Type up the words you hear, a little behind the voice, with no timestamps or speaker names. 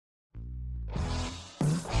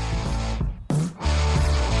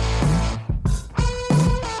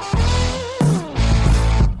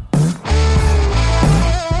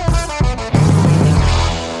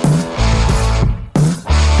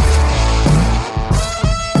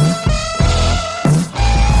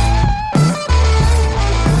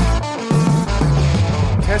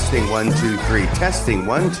Testing 1 2 3. Testing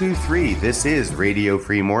 1 2 3. This is Radio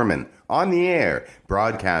Free Mormon on the air,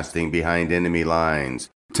 broadcasting behind enemy lines.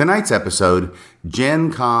 Tonight's episode,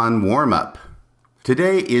 Gen Con Warm-Up.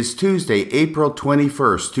 Today is Tuesday, April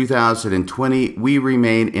 21st, 2020. We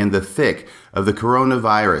remain in the thick of the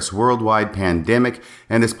coronavirus worldwide pandemic,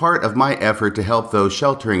 and as part of my effort to help those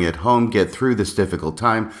sheltering at home get through this difficult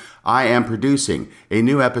time, I am producing a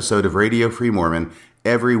new episode of Radio Free Mormon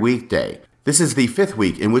every weekday. This is the 5th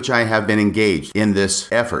week in which I have been engaged in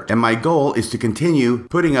this effort, and my goal is to continue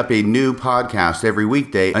putting up a new podcast every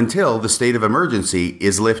weekday until the state of emergency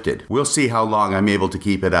is lifted. We'll see how long I'm able to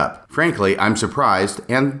keep it up. Frankly, I'm surprised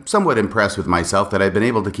and somewhat impressed with myself that I've been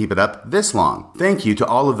able to keep it up this long. Thank you to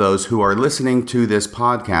all of those who are listening to this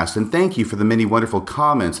podcast, and thank you for the many wonderful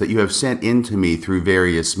comments that you have sent in to me through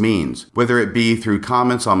various means, whether it be through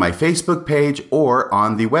comments on my Facebook page or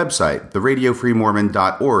on the website, the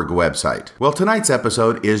radiofreemormon.org website. Well, tonight's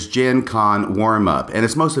episode is Gen Con Warm-Up, and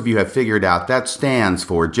as most of you have figured out, that stands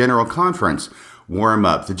for General Conference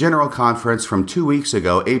Warm-Up, the General Conference from 2 weeks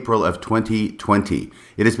ago, April of 2020.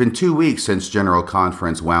 It has been 2 weeks since General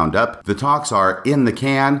Conference wound up. The talks are in the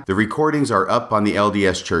can, the recordings are up on the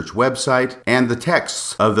LDS Church website, and the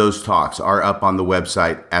texts of those talks are up on the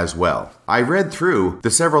website as well. I read through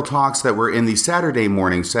the several talks that were in the Saturday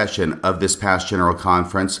morning session of this past General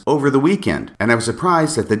Conference over the weekend, and I was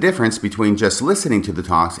surprised at the difference between just listening to the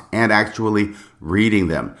talks and actually reading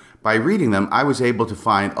them. By reading them, I was able to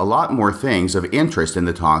find a lot more things of interest in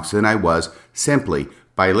the talks than I was simply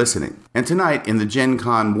by listening. And tonight, in the Gen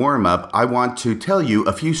Con Warm-Up, I want to tell you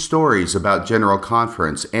a few stories about General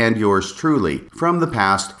Conference and yours truly from the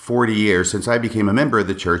past 40 years since I became a member of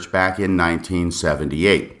the church back in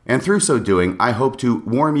 1978. And through so doing, I hope to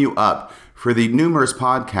warm you up for the numerous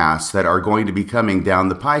podcasts that are going to be coming down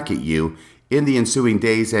the pike at you in the ensuing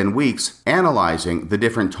days and weeks, analyzing the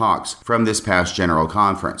different talks from this past General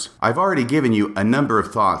Conference. I've already given you a number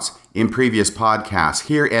of thoughts in previous podcasts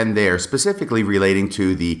here and there, specifically relating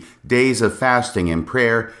to the days of fasting and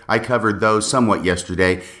prayer. I covered those somewhat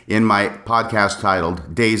yesterday in my podcast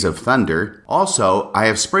titled Days of Thunder. Also, I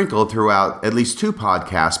have sprinkled throughout at least 2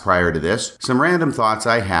 podcasts prior to this some random thoughts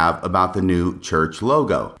I have about the new church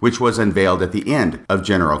logo, which was unveiled at the end of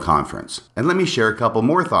General Conference. And let me share a couple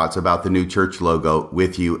more thoughts about the new church logo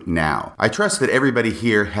with you now. I trust that everybody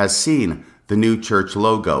here has seen the new church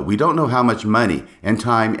logo. We don't know how much money and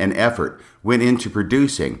time and effort went into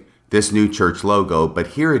producing this new church logo, but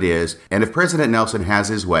here it is, and if President Nelson has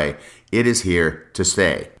his way, it is here to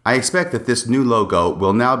stay. I expect that this new logo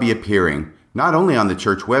will now be appearing not only on the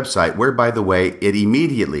church website, where, by the way, it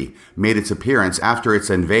immediately made its appearance after its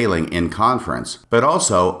unveiling in conference, but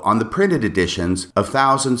also on the printed editions of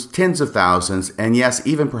thousands, tens of thousands, and yes,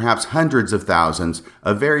 even perhaps hundreds of thousands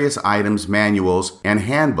of various items, manuals, and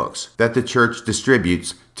handbooks that the church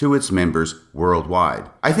distributes to its members worldwide.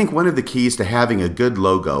 I think one of the keys to having a good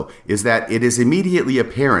logo is that it is immediately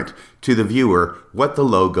apparent to the viewer what the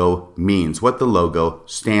logo means, what the logo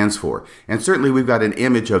stands for. And certainly we've got an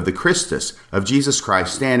image of the Christus, of Jesus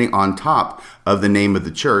Christ, standing on top of the name of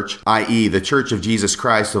the church, i.e. the Church of Jesus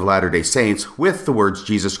Christ of Latter-day Saints, with the words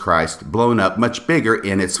Jesus Christ blown up much bigger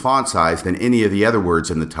in its font size than any of the other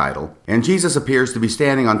words in the title. And Jesus appears to be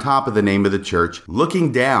standing on top of the name of the church,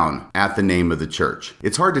 looking down at the name of the church.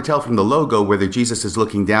 It's hard to tell from the logo whether Jesus is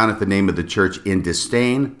looking down at the name of the church in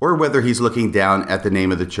disdain or whether he's looking down at the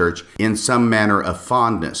name of the church in some manner of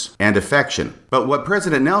fondness and affection. But what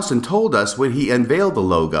President Nelson told us when he unveiled the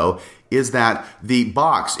logo is that the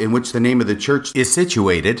box in which the name of the church is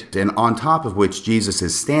situated and on top of which Jesus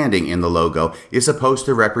is standing in the logo is supposed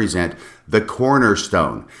to represent the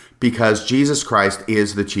cornerstone, because Jesus Christ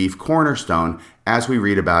is the chief cornerstone, as we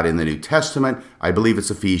read about in the New Testament. I believe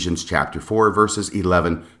it's Ephesians chapter 4, verses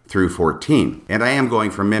 11 through 14. And I am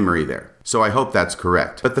going from memory there, so I hope that's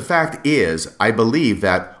correct. But the fact is, I believe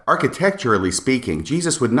that architecturally speaking,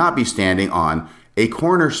 Jesus would not be standing on a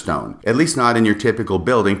cornerstone, at least not in your typical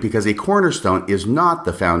building, because a cornerstone is not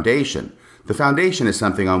the foundation. The foundation is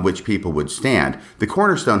something on which people would stand. The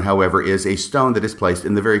cornerstone, however, is a stone that is placed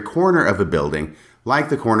in the very corner of a building, like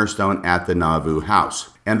the cornerstone at the Nauvoo house.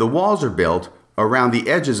 And the walls are built around the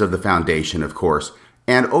edges of the foundation, of course,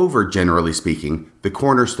 and over, generally speaking, the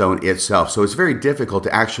cornerstone itself. So it's very difficult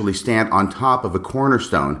to actually stand on top of a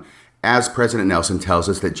cornerstone, as President Nelson tells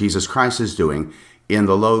us that Jesus Christ is doing in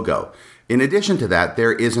the logo. In addition to that,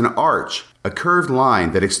 there is an arch, a curved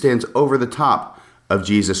line that extends over the top of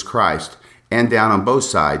Jesus Christ and down on both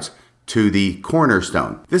sides to the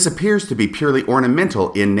cornerstone. This appears to be purely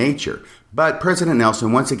ornamental in nature, but President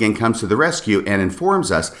Nelson once again comes to the rescue and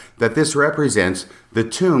informs us that this represents the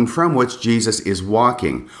tomb from which Jesus is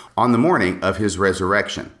walking on the morning of his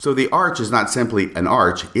resurrection. So the arch is not simply an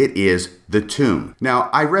arch, it is the tomb. Now,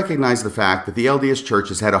 I recognize the fact that the LDS Church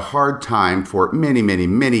has had a hard time for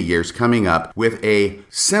many years coming up with a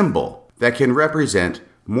symbol that can represent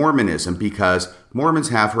Mormonism, because Mormons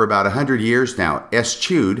have for about 100 years now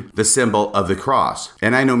eschewed the symbol of the cross.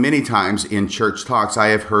 And I know many times in church talks I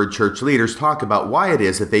have heard church leaders talk about why it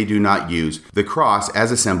is that they do not use the cross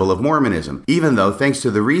as a symbol of Mormonism. Even though, thanks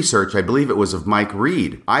to the research, I believe it was of Mike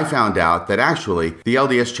Reed, I found out that actually the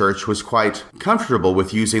LDS Church was quite comfortable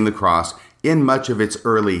with using the cross in much of its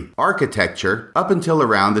early architecture up until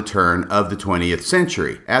around the turn of the 20th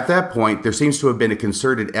century. At that point, there seems to have been a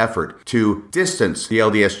concerted effort to distance the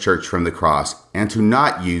LDS Church from the cross and to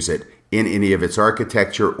not use it in any of its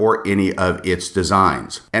architecture or any of its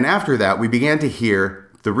designs. And after that, we began to hear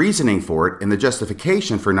the reasoning for it, and the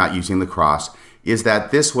justification for not using the cross is that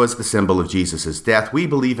this was the symbol of Jesus' death. We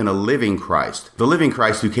believe in a living Christ, the living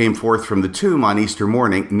Christ who came forth from the tomb on Easter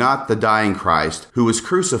morning, not the dying Christ who was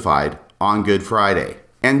crucified on Good Friday.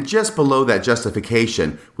 And just below that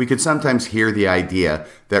justification, we could sometimes hear the idea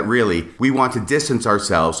that really we want to distance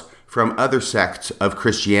ourselves from other sects of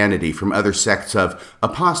Christianity, from other sects of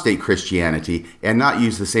apostate Christianity, and not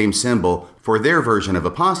use the same symbol for their version of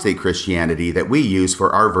apostate Christianity that we use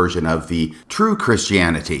for our version of the true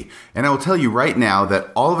Christianity. And I will tell you right now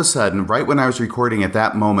that all of a sudden, right when I was recording at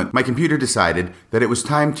that moment, my computer decided that it was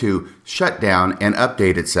time to shut down and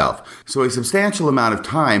update itself. So a substantial amount of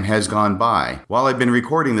time has gone by while I've been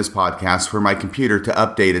recording this podcast for my computer to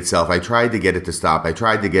update itself. I tried to get it to stop. I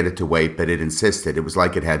tried to get it to wait, but it insisted. It was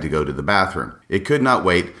like it had to go to the bathroom. It could not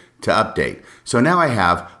wait to update. So now I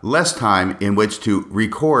have less time in which to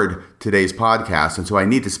record today's podcast, and so I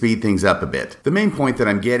need to speed things up a bit. The main point that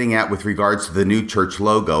I'm getting at with regards to the new church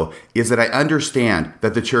logo is that I understand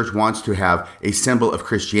that the church wants to have a symbol of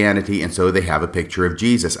Christianity, and so they have a picture of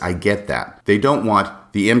Jesus. I get that. They don't want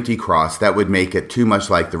the empty cross. That would make it too much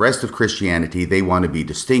like the rest of Christianity. They want to be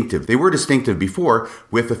distinctive. They were distinctive before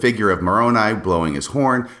with the figure of Moroni blowing his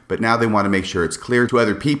horn, but now they want to make sure it's clear to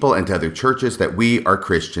other people and to other churches that we are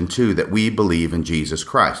Christian too, that we believe in Jesus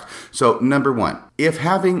Christ. So, number one, if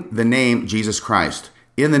having the name Jesus Christ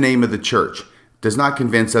in the name of the church does not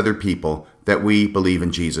convince other people that we believe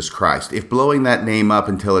in Jesus Christ, if blowing that name up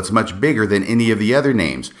until it's much bigger than any of the other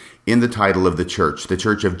names in the title of the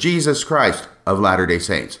Church of Jesus Christ of Latter-day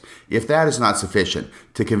Saints, if that is not sufficient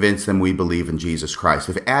to convince them we believe in Jesus Christ,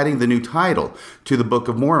 if adding the new title to the Book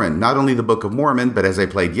of Mormon, not only the Book of Mormon, but as I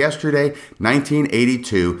played yesterday,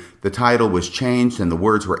 1982, the title was changed and the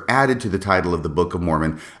words were added to the title of the Book of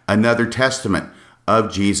Mormon, Another Testament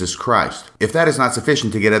of Jesus Christ. If that is not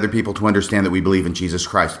sufficient to get other people to understand that we believe in Jesus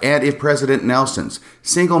Christ, and if President Nelson's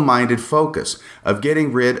single-minded focus of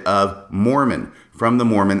getting rid of Mormon from the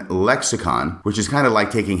Mormon lexicon, which is kind of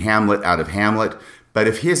like taking Hamlet out of Hamlet, but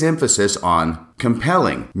if his emphasis on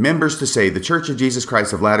compelling members to say the Church of Jesus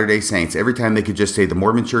Christ of Latter-day Saints every time they could just say the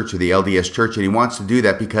Mormon Church or the LDS Church, and he wants to do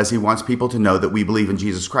that because he wants people to know that we believe in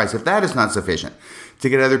Jesus Christ, if that is not sufficient to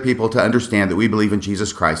get other people to understand that we believe in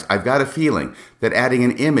Jesus Christ, I've got a feeling that adding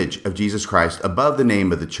an image of Jesus Christ above the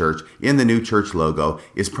name of the church in the new church logo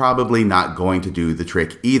is probably not going to do the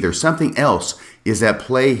trick either. Something else is at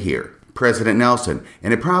play here. President Nelson,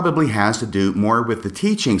 and it probably has to do more with the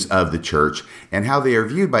teachings of the church and how they are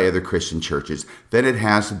viewed by other Christian churches than it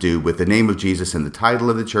has to do with the name of Jesus and the title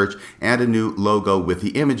of the church and a new logo with the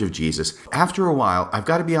image of Jesus. After a while, I've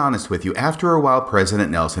got to be honest with you, after a while,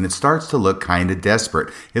 President Nelson, it starts to look kind of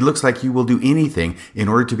desperate. It looks like you will do anything in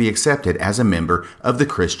order to be accepted as a member of the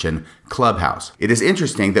Christian Clubhouse. It is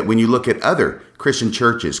interesting that when you look at other Christian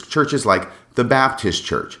churches like the Baptist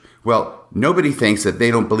Church, well, nobody thinks that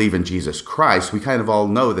they don't believe in Jesus Christ. We kind of all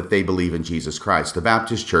know that they believe in Jesus Christ. The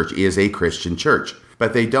Baptist Church is a Christian church,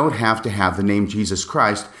 but they don't have to have the name Jesus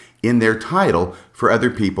Christ in their title for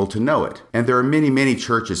other people to know it. And there are many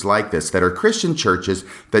churches like this that are Christian churches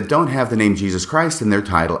that don't have the name Jesus Christ in their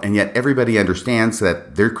title, and yet everybody understands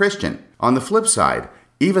that they're Christian. On the flip side,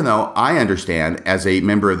 even though I understand as a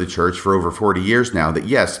member of the church for over 40 years now that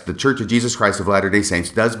yes, the Church of Jesus Christ of Latter-day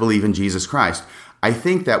Saints does believe in Jesus Christ, I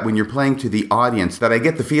think that when you're playing to the audience that I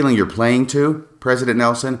get the feeling you're playing to, President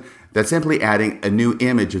Nelson, that simply adding a new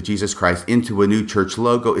image of Jesus Christ into a new church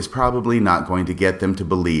logo is probably not going to get them to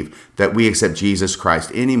believe that we accept Jesus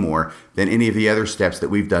Christ any more than any of the other steps that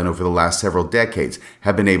we've done over the last several decades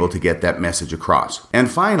have been able to get that message across.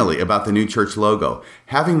 And finally, about the new church logo,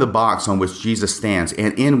 having the box on which Jesus stands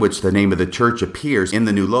and in which the name of the church appears in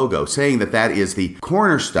the new logo, saying that that is the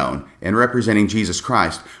cornerstone and representing Jesus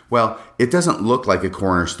Christ, well, it doesn't look like a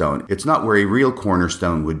cornerstone. It's not where a real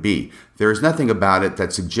cornerstone would be. There is nothing about it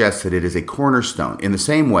that suggests that it is a cornerstone. In the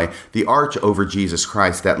same way, the arch over Jesus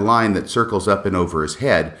Christ, that line that circles up and over his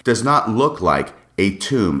head, does not look like a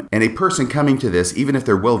tomb. And a person coming to this, even if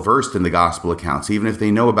they're well versed in the gospel accounts, even if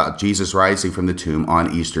they know about Jesus rising from the tomb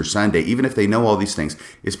on Easter Sunday, even if they know all these things,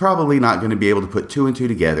 is probably not going to be able to put two and two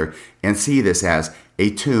together and see this as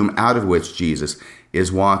a tomb out of which Jesus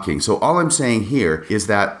is walking. So all I'm saying here is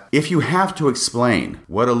that if you have to explain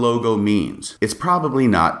what a logo means, it's probably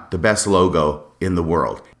not the best logo in the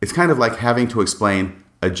world. It's kind of like having to explain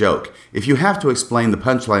a joke. If you have to explain the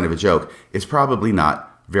punchline of a joke, it's probably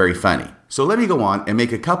not very funny. So let me go on and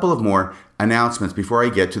make a couple of more announcements before I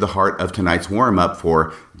get to the heart of tonight's warm-up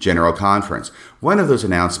for General Conference. One of those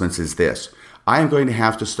announcements is this. I am going to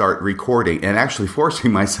have to start recording and actually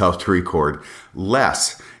forcing myself to record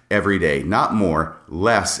less every day, not more,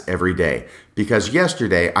 less every day. Because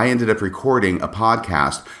yesterday I ended up recording a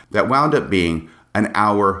podcast that wound up being an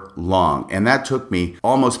hour long. And that took me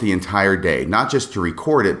almost the entire day, not just to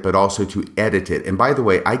record it, but also to edit it. And by the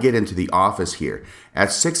way, I get into the office here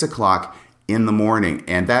at 6 o'clock in the morning,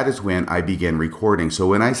 and that is when I begin recording. So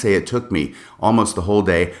when I say it took me almost the whole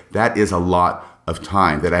day, that is a lot of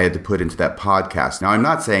time that I had to put into that podcast. Now, I'm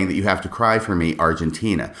not saying that you have to cry for me,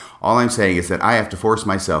 Argentina. All I'm saying is that I have to force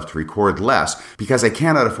myself to record less because I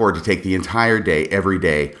cannot afford to take the entire day, every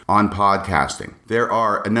day, on podcasting. There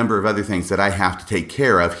are a number of other things that I have to take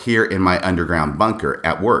care of here in my underground bunker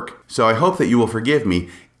at work. So I hope that you will forgive me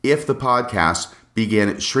if the podcasts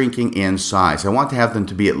begin shrinking in size. I want to have them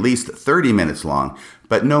to be at least 30 minutes long,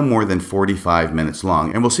 but no more than 45 minutes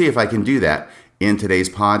long. And we'll see if I can do that in today's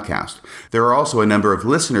podcast. There are also a number of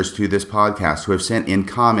listeners to this podcast who have sent in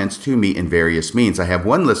comments to me in various means. I have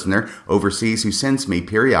one listener overseas who sends me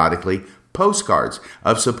periodically postcards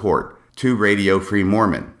of support to Radio Free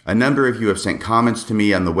Mormon. A number of you have sent comments to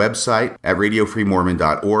me on the website at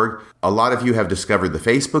radiofreemormon.org. A lot of you have discovered the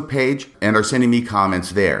Facebook page and are sending me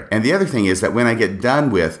comments there. And the other thing is that when I get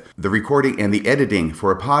done with the recording and the editing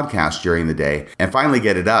for a podcast during the day and finally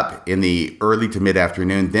get it up in the early to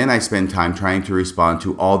mid-afternoon, then I spend time trying to respond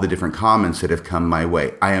to all the different comments that have come my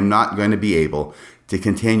way. I am not going to be able to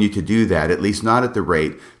continue to do that, at least not at the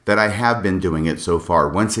rate that I have been doing it so far.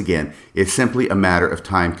 Once again, it's simply a matter of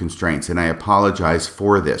time constraints, and I apologize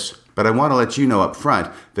for this. But I want to let you know up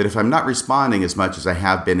front that if I'm not responding as much as I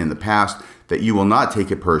have been in the past, that you will not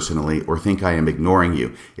take it personally or think I am ignoring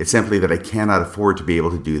you. It's simply that I cannot afford to be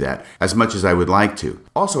able to do that as much as I would like to.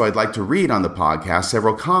 Also, I'd like to read on the podcast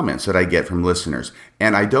several comments that I get from listeners,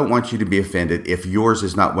 and I don't want you to be offended if yours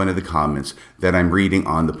is not one of the comments that I'm reading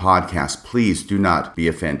on the podcast. Please do not be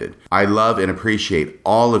offended. I love and appreciate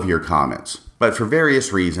all of your comments. But for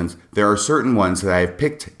various reasons, there are certain ones that I have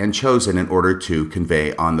picked and chosen in order to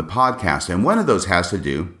convey on the podcast. And one of those has to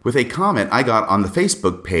do with a comment I got on the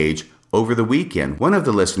Facebook page over the weekend. One of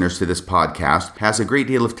the listeners to this podcast has a great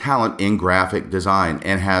deal of talent in graphic design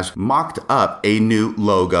and has mocked up a new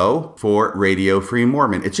logo for Radio Free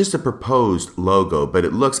Mormon. It's just a proposed logo, but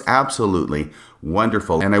it looks absolutely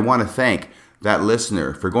wonderful. And I want to thank that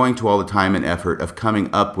listener for going to all the time and effort of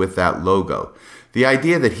coming up with that logo. The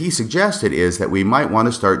idea that he suggested is that we might want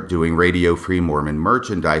to start doing Radio Free Mormon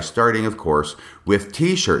merchandise, starting, of course, with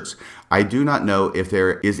t-shirts. I do not know if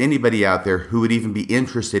there is anybody out there who would even be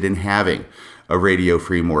interested in having a Radio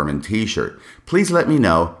Free Mormon t-shirt. Please let me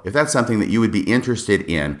know if that's something that you would be interested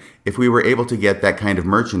in if we were able to get that kind of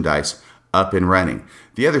merchandise up and running.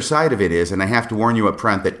 The other side of it is, and I have to warn you up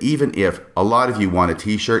front, that even if a lot of you want a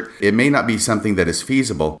t-shirt, it may not be something that is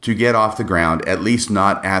feasible to get off the ground, at least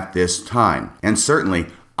not at this time. And certainly,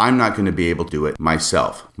 I'm not going to be able to do it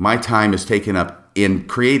myself. My time is taken up in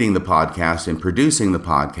creating the podcast, in producing the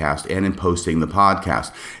podcast, and in posting the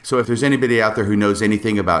podcast. So if there's anybody out there who knows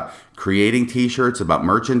anything about creating t-shirts, about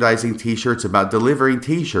merchandising t-shirts, about delivering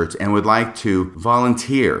t-shirts, and would like to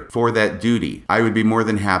volunteer for that duty, I would be more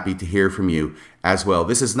than happy to hear from you as well.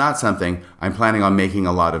 This is not something I'm planning on making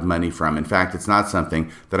a lot of money from. In fact, it's not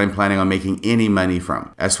something that I'm planning on making any money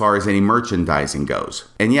from as far as any merchandising goes.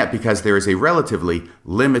 And yet, because there is a relatively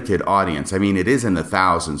limited audience, I mean, it is in the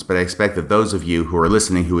thousands, but I expect that those of you who are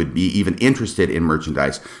listening who would be even interested in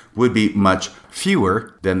merchandise would be much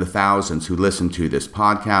fewer than the thousands who listen to this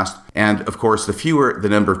podcast. And of course, the fewer the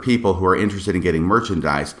number of people who are interested in getting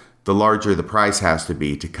merchandise, the larger the price has to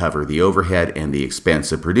be to cover the overhead and the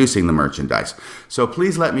expense of producing the merchandise. So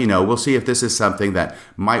please let me know. We'll see if this is something that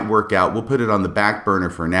might work out. We'll put it on the back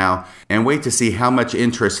burner for now and wait to see how much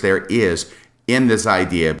interest there is in this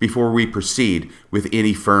idea before we proceed with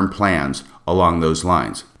any firm plans along those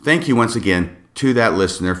lines. Thank you once again to that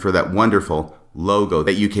listener for that wonderful logo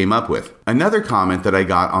that you came up with. Another comment that I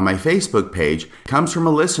got on my Facebook page comes from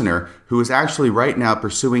a listener who is actually right now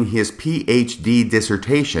pursuing his PhD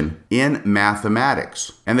dissertation in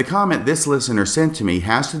mathematics. And the comment this listener sent to me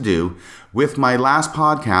has to do with my last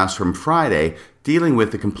podcast from Friday dealing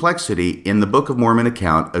with the complexity in the Book of Mormon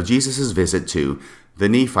account of Jesus' visit to the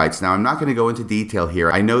Nephites. Now, I'm not going to go into detail here.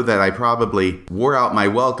 I know that I probably wore out my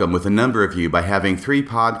welcome with a number of you by having 3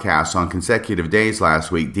 podcasts on consecutive days last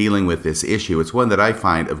week dealing with this issue. It's one that I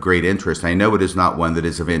find of great interest. I know it is not one that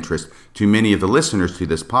is of interest to many of the listeners to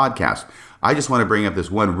this podcast. I just want to bring up this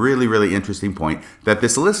one really interesting point that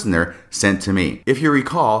this listener sent to me. If you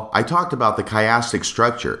recall, I talked about the chiastic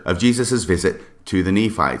structure of Jesus' visit to the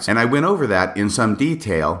Nephites, and I went over that in some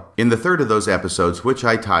detail in the third of those episodes, which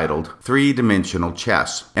I titled Three-Dimensional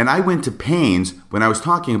Chess. And I went to pains when I was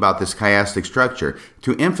talking about this chiastic structure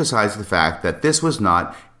to emphasize the fact that this was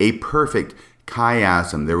not a perfect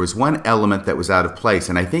chiasm. There was one element that was out of place,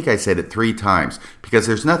 and I think I said it 3 times, because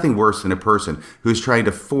there's nothing worse than a person who's trying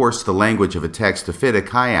to force the language of a text to fit a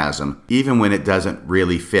chiasm, even when it doesn't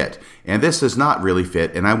really fit. And this does not really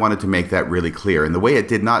fit, and I wanted to make that really clear. And the way it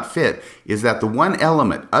did not fit is that the one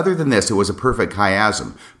element, other than this, it was a perfect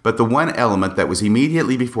chiasm, but the one element that was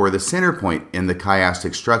immediately before the center point in the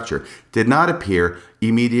chiastic structure did not appear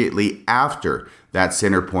immediately after that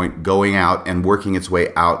center point going out and working its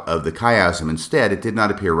way out of the chiasm. Instead, it did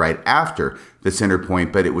not appear right after the center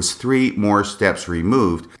point, but it was 3 more steps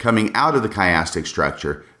removed coming out of the chiastic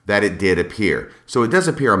structure that it did appear. So it does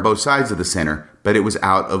appear on both sides of the center, but it was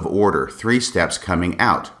out of order, 3 steps coming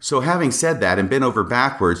out. So having said that and been over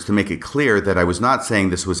backwards to make it clear that I was not saying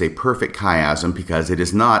this was a perfect chiasm, because it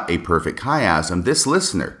is not a perfect chiasm, this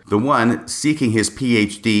listener, the one seeking his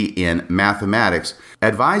PhD in mathematics,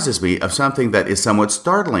 advises me of something that is somewhat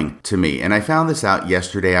startling to me. And I found this out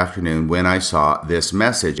yesterday afternoon when I saw this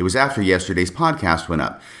message. It was after yesterday's podcast went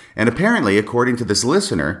up. And apparently, according to this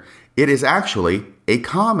listener, it is actually a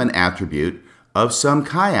common attribute of some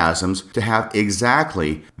chiasms to have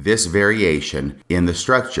exactly this variation in the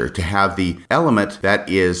structure, to have the element that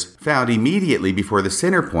is found immediately before the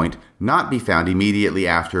center point not be found immediately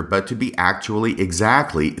after, but to be actually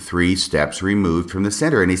exactly 3 steps removed from the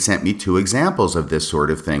center. And he sent me 2 examples of this sort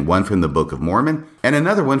of thing, one from the Book of Mormon and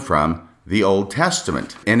another one from the Old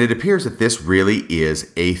Testament. And it appears that this really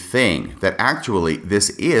is a thing, that actually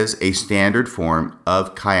this is a standard form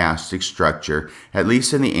of chiastic structure, at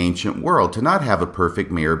least in the ancient world, to not have a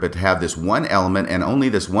perfect mirror, but to have this one element and only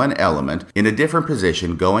this one element in a different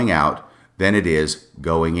position going out than it is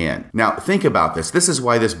going in. Now, think about this. This is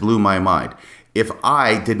why this blew my mind. If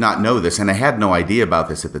I did not know this, and I had no idea about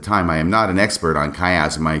this at the time, I am not an expert on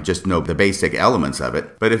chiasm, I just know the basic elements of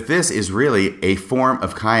it. But if this is really a form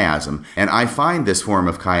of chiasm, and I find this form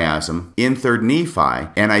of chiasm in 3rd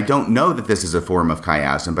Nephi, and I don't know that this is a form of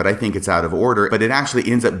chiasm, but I think it's out of order, but it actually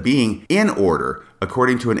ends up being in order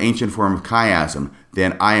according to an ancient form of chiasm,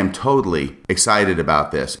 then I am totally excited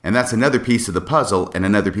about this. And that's another piece of the puzzle and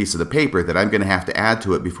another piece of the paper that I'm going to have to add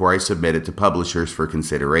to it before I submit it to publishers for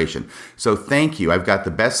consideration. So thank you. I've got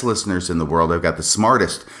the best listeners in the world. I've got the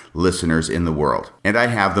smartest listeners in the world. And I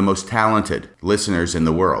have the most talented listeners in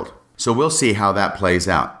the world. So we'll see how that plays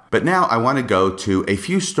out. But now I want to go to a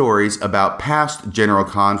few stories about past general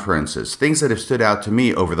conferences, things that have stood out to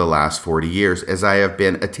me over the last 40 years as I have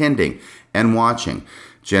been attending and watching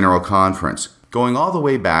General Conference. Going all the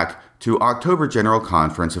way back to October General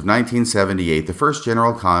Conference of 1978, the first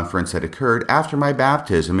General Conference that occurred after my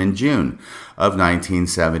baptism in June of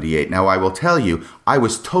 1978. Now, I will tell you, I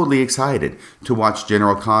was totally excited to watch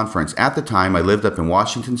General Conference. At the time, I lived up in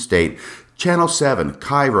Washington State. Channel 7,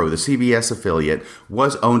 Cairo, the CBS affiliate,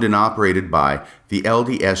 was owned and operated by the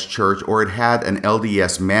LDS Church, or it had an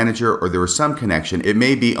LDS manager, or there was some connection. It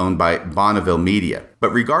may be owned by Bonneville Media. But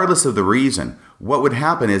regardless of the reason, what would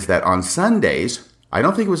happen is that on Sundays, I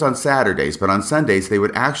don't think it was on Saturdays, but on Sundays, they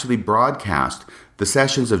would actually broadcast the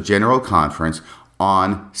sessions of General Conference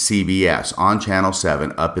on CBS, on Channel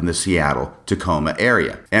 7, up in the Seattle, Tacoma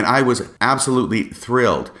area. And I was absolutely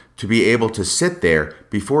thrilled to be able to sit there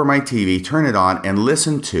before my TV, turn it on, and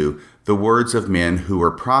listen to the words of men who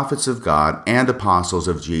were prophets of God and apostles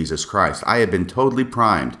of Jesus Christ. I had been totally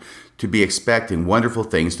primed to be expecting wonderful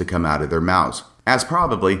things to come out of their mouths, as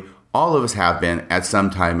probably all of us have been at some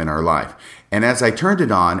time in our life. And as I turned it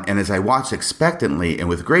on, and as I watched expectantly and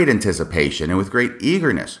with great anticipation and with great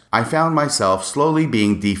eagerness, I found myself slowly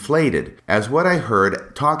being deflated, as what I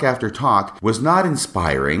heard, talk after talk, was not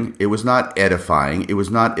inspiring, it was not edifying, it was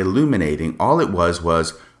not illuminating. All it was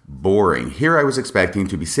boring. Here I was expecting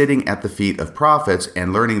to be sitting at the feet of prophets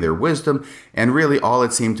and learning their wisdom, and really all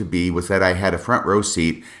it seemed to be was that I had a front row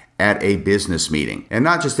seat at a business meeting. And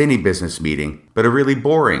not just any business meeting, but a really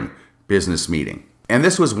boring business meeting. And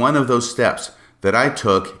this was one of those steps that I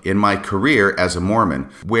took in my career as a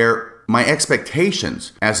Mormon, where my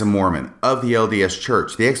expectations as a Mormon of the LDS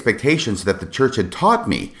Church, the expectations that the church had taught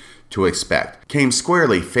me to expect, came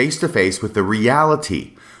squarely face to face with the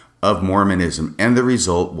reality of Mormonism, and the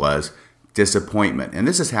result was disappointment. And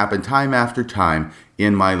this has happened time after time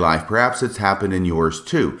in my life. Perhaps it's happened in yours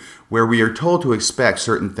too, where we are told to expect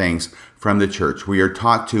certain things from the church. We are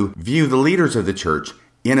taught to view the leaders of the church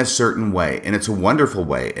in a certain way, and it's a wonderful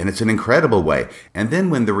way, and it's an incredible way. And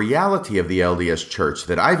then when the reality of the LDS Church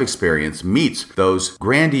that I've experienced meets those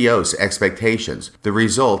grandiose expectations, the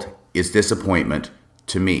result is disappointment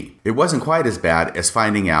to me. It wasn't quite as bad as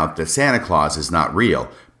finding out that Santa Claus is not real,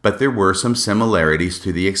 but there were some similarities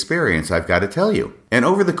to the experience, I've got to tell you. And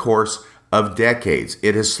over the course of decades,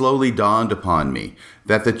 it has slowly dawned upon me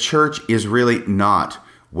that the church is really not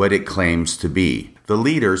what it claims to be. The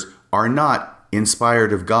leaders are not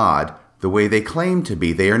inspired of God the way they claim to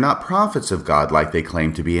be. They are not prophets of God like they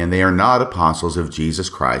claim to be, and they are not apostles of Jesus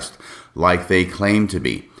Christ like they claim to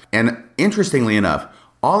be. And interestingly enough,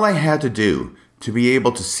 all I had to do to be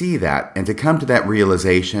able to see that and to come to that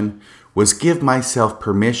realization was give myself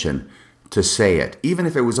permission to say it, even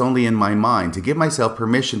if it was only in my mind, to give myself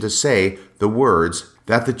permission to say the words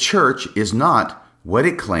that the church is not what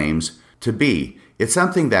it claims to be. It's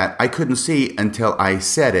something that I couldn't see until I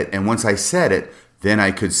said it, and once I said it, then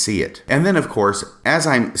I could see it. And then, of course, as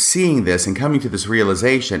I'm seeing this and coming to this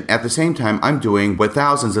realization, at the same time, I'm doing what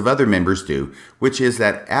thousands of other members do, which is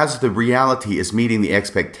that as the reality is meeting the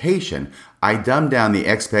expectation, I dumb down the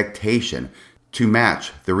expectation to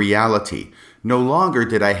match the reality. No longer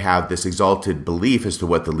did I have this exalted belief as to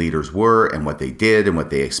what the leaders were and what they did and what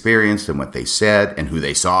they experienced and what they said and who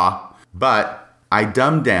they saw, but I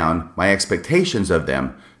dumbed down my expectations of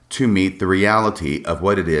them to meet the reality of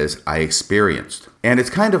what it is I experienced. And it's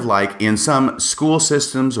kind of like in some school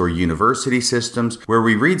systems or university systems where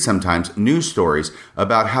we read sometimes news stories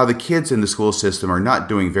about how the kids in the school system are not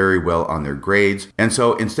doing very well on their grades. And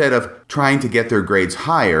so instead of trying to get their grades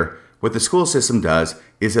higher, what the school system does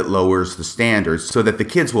is it lowers the standards so that the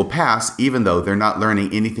kids will pass even though they're not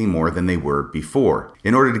learning anything more than they were before.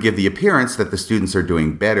 In order to give the appearance that the students are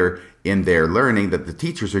doing better in their learning, that the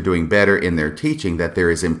teachers are doing better in their teaching, that there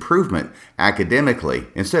is improvement academically,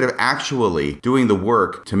 instead of actually doing the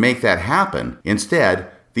work to make that happen, instead,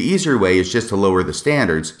 the easier way is just to lower the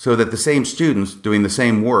standards so that the same students doing the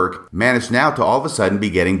same work manage now to all of a sudden be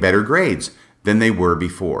getting better grades than they were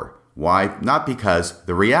before. Why? Not because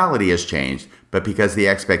the reality has changed, but because the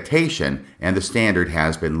expectation and the standard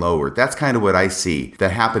has been lowered. That's kind of what I see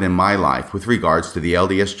that happened in my life with regards to the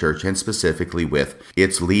LDS Church and specifically with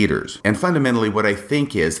its leaders. And fundamentally what I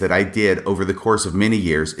think is that I did over the course of many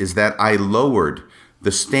years is that I lowered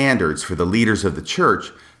the standards for the leaders of the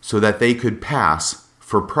church so that they could pass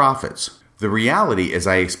for prophets. The reality, as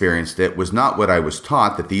I experienced it, was not what I was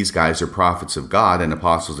taught, that these guys are prophets of God and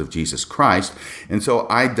apostles of Jesus Christ. And so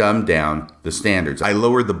I dumbed down the standards. I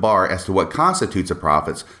lowered the bar as to what constitutes a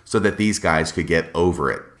prophet so that these guys could get over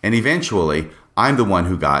it. And eventually, I'm the one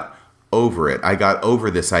who got over it. I got over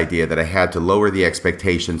this idea that I had to lower the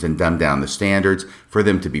expectations and dumb down the standards for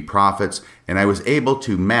them to be prophets. And I was able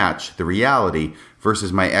to match the reality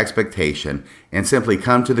versus my expectation and simply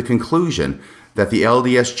come to the conclusion that the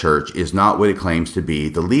LDS Church is not what it claims to be,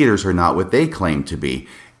 the leaders are not what they claim to be,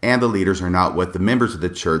 and the leaders are not what the members of the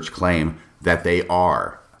church claim that they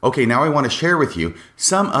are. Okay, now I want to share with you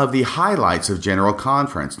some of the highlights of General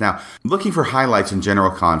Conference. Now, looking for highlights in General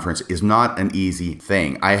Conference is not an easy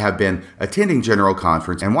thing. I have been attending General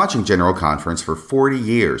Conference and watching General Conference for 40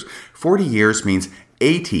 years. 40 years means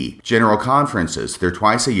 80 General Conferences. They're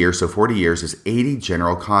twice a year, so 40 years is 80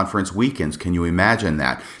 General Conference weekends. Can you imagine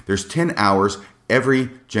that? There's 10 hours every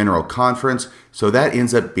General Conference, so that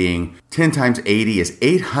ends up being 10 times 80 is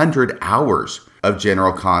 800 hours of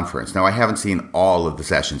General Conference. Now, I haven't seen all of the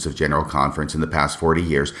sessions of General Conference in the past 40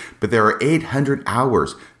 years, but there are 800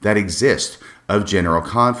 hours that exist of General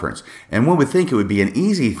Conference. And one would think it would be an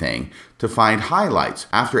easy thing to find highlights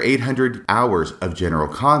after 800 hours of General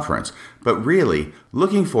Conference. But really,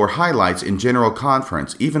 looking for highlights in General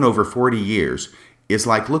Conference, even over 40 years, is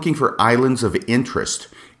like looking for islands of interest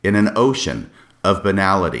in an ocean of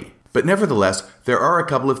banality. But nevertheless, there are a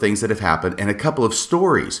couple of things that have happened and a couple of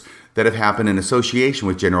stories that have happened in association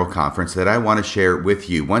with General Conference that I want to share with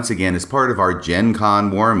you once again as part of our Gen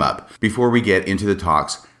Con warm-up before we get into the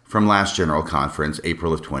talks from last General Conference,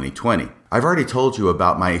 April of 2020. I've already told you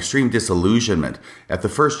about my extreme disillusionment at the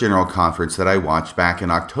first General Conference that I watched back in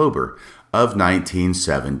October of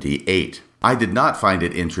 1978. I did not find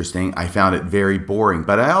it interesting. I found it very boring,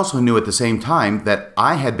 but I also knew at the same time that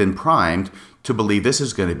I had been primed to believe this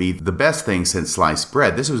is going to be the best thing since sliced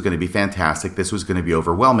bread. This was going to be fantastic. This was going to be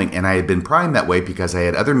overwhelming. And I had been primed that way because I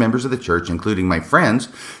had other members of the church, including my friends,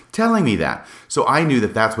 telling me that. So I knew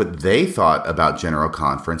that that's what they thought about General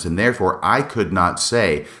Conference, and therefore I could not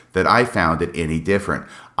say that I found it any different.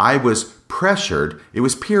 I was pressured. It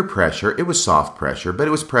was peer pressure. It was soft pressure, but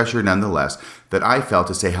it was pressure nonetheless that I felt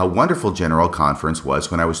to say how wonderful General Conference was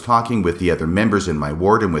when I was talking with the other members in my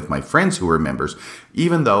ward and with my friends who were members,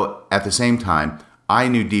 even though at the same time I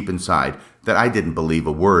knew deep inside that I didn't believe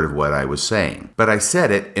a word of what I was saying. But I said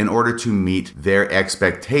it in order to meet their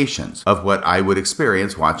expectations of what I would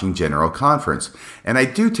experience watching General Conference. And I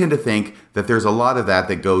do tend to think that there's a lot of that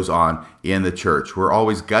goes on in the church. We're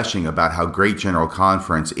always gushing about how great General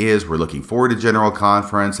Conference is. We're looking forward to General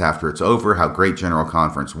Conference after it's over, how great General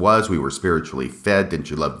Conference was. We were spiritually fed. Didn't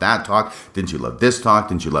you love that talk? Didn't you love this talk?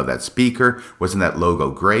 Didn't you love that speaker? Wasn't that logo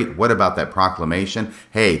great? What about that proclamation?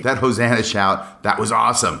 Hey, that Hosanna shout, that was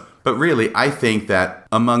awesome. But really, I think that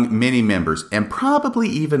among many members, and probably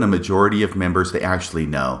even a majority of members, they actually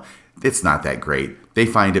know it's not that great. They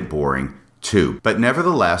find it boring too. But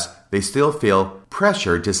nevertheless, they still feel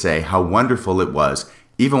pressured to say how wonderful it was,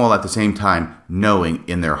 even while at the same time knowing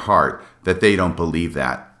in their heart that they don't believe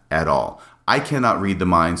that at all. I cannot read the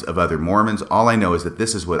minds of other Mormons. All I know is that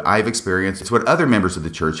this is what I've experienced. It's what other members of the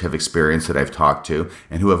church have experienced that I've talked to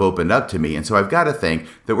and who have opened up to me. And so I've got to think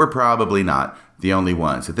that we're probably not the only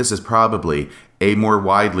ones, that this is probably a more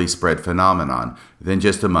widely spread phenomenon than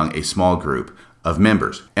just among a small group of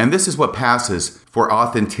members. And this is what passes for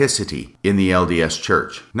authenticity in the LDS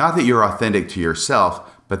church. Not that you're authentic to yourself,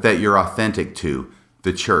 but that you're authentic to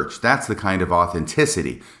the church. That's the kind of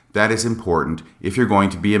authenticity that is important if you're going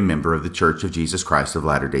to be a member of the Church of Jesus Christ of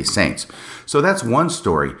Latter-day Saints. So that's one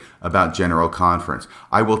story about General Conference.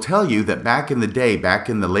 I will tell you that back in the day, back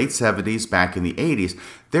in the late 70s, back in the 80s,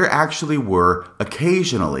 there actually were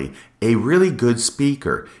occasionally a really good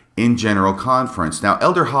speaker in General Conference. Now,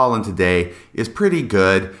 Elder Holland today is pretty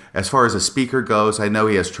good as far as a speaker goes. I know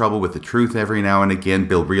he has trouble with the truth every now and again.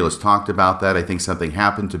 Bill Reel has talked about that. I think something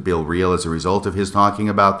happened to Bill Reel as a result of his talking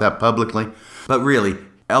about that publicly. But really,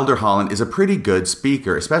 Elder Holland is a pretty good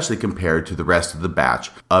speaker, especially compared to the rest of the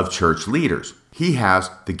batch of church leaders. He has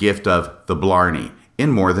the gift of the Blarney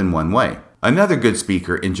in more than one way. Another good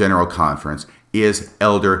speaker in General Conference is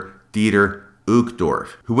Elder Dieter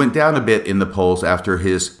Uchtdorf, who went down a bit in the polls after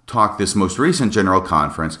his talk this most recent General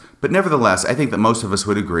Conference, but nevertheless, I think that most of us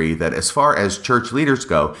would agree that as far as church leaders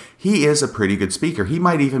go, he is a pretty good speaker. He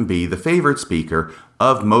might even be the favorite speaker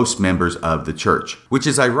of most members of the church, which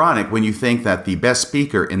is ironic when you think that the best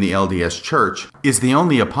speaker in the LDS church is the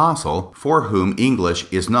only apostle for whom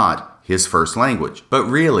English is not his first language. But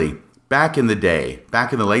really, back in the day,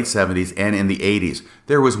 back in the late 70s and in the 80s,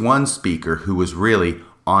 there was one speaker who was really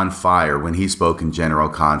on fire when he spoke in General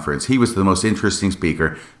Conference. He was the most interesting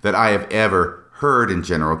speaker that I have ever heard in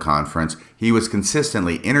General Conference. He was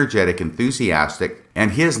consistently energetic, enthusiastic,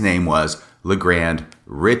 and his name was LeGrand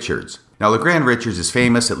Richards. Now, LeGrand Richards is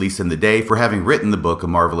famous, at least in the day, for having written the book A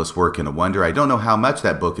Marvelous Work and a Wonder. I don't know how much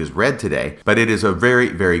that book is read today, but it is a very,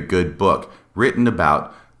 very good book written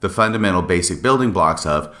about the fundamental basic building blocks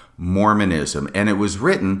of Mormonism. And it was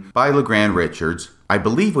written by LeGrand Richards, I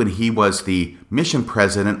believe, when he was the mission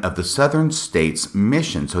president of the Southern States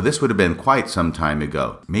Mission. So this would have been quite some time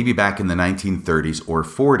ago, maybe back in the 1930s or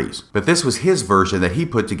 40s. But this was his version that he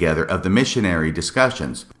put together of the missionary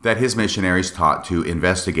discussions that his missionaries taught to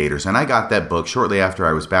investigators. And I got that book shortly after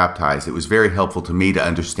I was baptized. It was very helpful to me to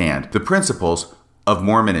understand the principles of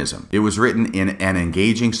Mormonism. It was written in an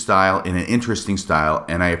engaging style, in an interesting style,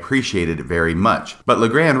 and I appreciated it very much. But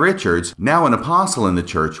LeGrand Richards, now an apostle in the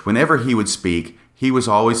church, whenever he would speak, he was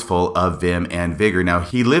always full of vim and vigor. Now,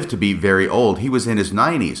 he lived to be very old. He was in his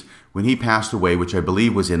 90s when he passed away, which I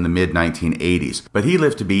believe was in the mid-1980s. But he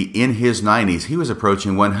lived to be in his 90s. He was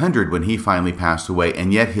approaching 100 when he finally passed away,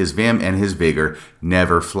 and yet his vim and his vigor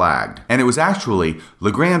never flagged. And it was actually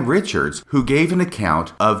LeGrand Richards who gave an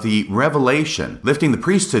account of the revelation, lifting the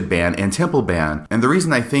priesthood ban and temple ban. And the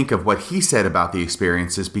reason I think of what he said about the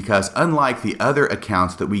experience is because unlike the other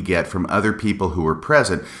accounts that we get from other people who were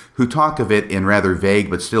present, who talk of it in rather vague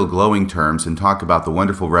but still glowing terms and talk about the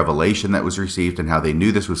wonderful revelation that was received and how they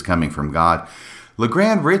knew this was coming from God,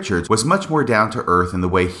 LeGrand Richards was much more down to earth in the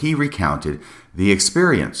way he recounted the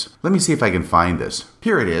experience. Let me see if I can find this.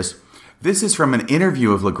 Here it is. This is from an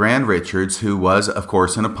interview of LeGrand Richards, who was, of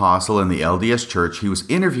course, an apostle in the LDS Church. He was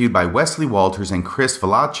interviewed by Wesley Walters and Chris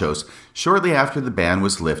Velachos shortly after the ban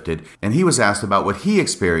was lifted, and he was asked about what he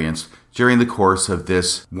experienced during the course of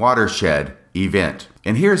this watershed event.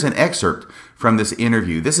 And here's an excerpt from this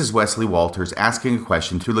interview. This is Wesley Walters asking a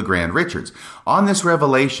question to LeGrand Richards. On this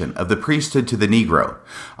revelation of the priesthood to the Negro,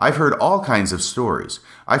 I've heard all kinds of stories.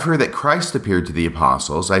 I've heard that Christ appeared to the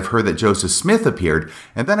apostles. I've heard that Joseph Smith appeared.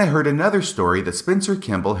 And then I heard another story that Spencer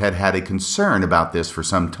Kimball had had a concern about this for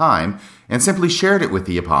some time and simply shared it with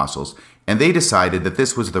the apostles. And they decided that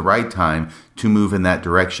this was the right time to move in that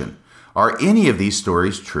direction. Are any of these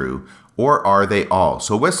stories true? Or are they all?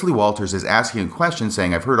 So Wesley Walters is asking a question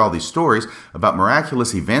saying, I've heard all these stories about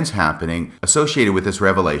miraculous events happening associated with this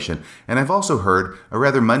revelation, and I've also heard a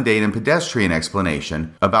rather mundane and pedestrian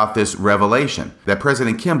explanation about this revelation, that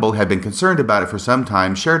President Kimball had been concerned about it for some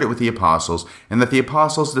time, shared it with the apostles, and that the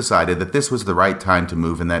apostles decided that this was the right time to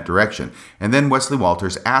move in that direction. And then Wesley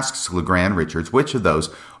Walters asks LeGrand Richards which of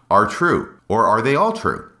those are true, or are they all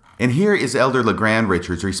true? And here is Elder LeGrand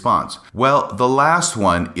Richards' response. Well, the last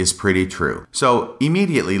one is pretty true. So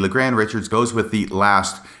immediately, LeGrand Richards goes with the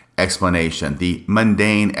last explanation, the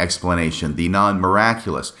mundane explanation, the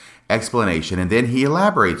non-miraculous explanation, and then he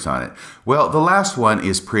elaborates on it. Well, the last one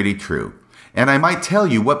is pretty true. And I might tell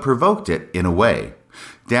you what provoked it in a way.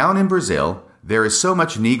 Down in Brazil, there is so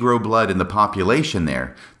much Negro blood in the population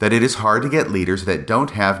there that it is hard to get leaders that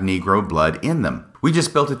don't have Negro blood in them. We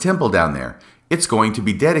just built a temple down there. It's going to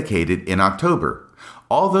be dedicated in October.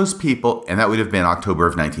 All those people, and that would have been October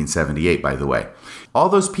of 1978, by the way, all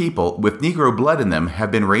those people with Negro blood in them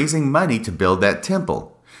have been raising money to build that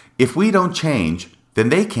temple. If we don't change, then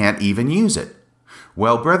they can't even use it.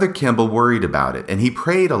 Well, Brother Kimball worried about it, and he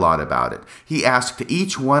prayed a lot about it. He asked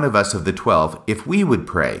each one of us of the 12 if we would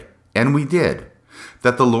pray, and we did,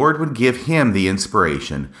 that the Lord would give him the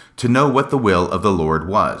inspiration to know what the will of the Lord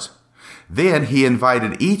was. Then he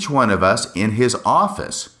invited each one of us in his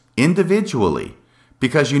office individually,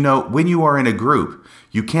 because when you are in a group,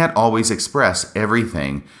 you can't always express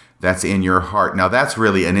everything that's in your heart. Now, that's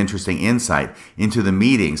really an interesting insight into the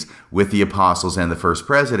meetings with the apostles and the First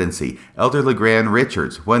Presidency. Elder LeGrand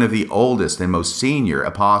Richards, one of the oldest and most senior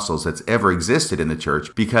apostles that's ever existed in the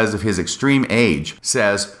church because of his extreme age,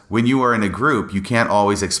 says, when you are in a group, you can't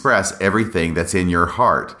always express everything that's in your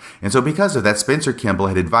heart. And so because of that, Spencer Kimball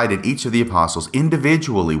had invited each of the apostles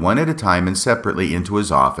individually, one at a time and separately, into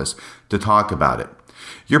his office to talk about it.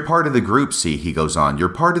 You're part of the group, see, he goes on. You're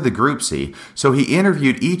part of the group, see. So he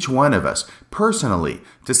interviewed each one of us personally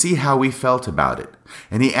to see how we felt about it.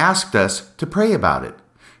 And he asked us to pray about it.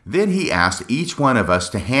 Then he asked each one of us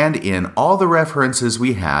to hand in all the references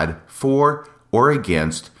we had for or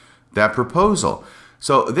against that proposal.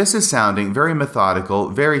 So this is sounding very methodical,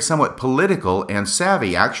 very somewhat political and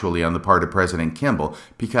savvy, actually, on the part of President Kimball,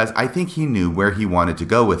 because I think he knew where he wanted to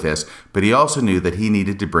go with this, but he also knew that he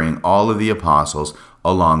needed to bring all of the apostles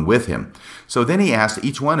along with him. So then he asked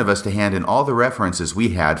each one of us to hand in all the references we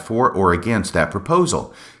had for or against that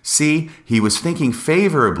proposal. See, he was thinking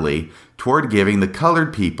favorably toward giving the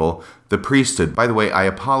colored people the priesthood. By the way, I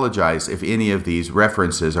apologize if any of these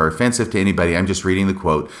references are offensive to anybody. I'm just reading the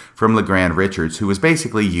quote from LeGrand Richards, who was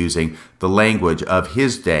basically using the language of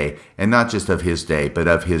his day, and not just of his day, but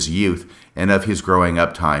of his youth and of his growing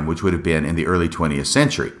up time, which would have been in the early 20th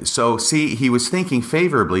century. So, see, he was thinking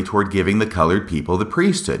favorably toward giving the colored people the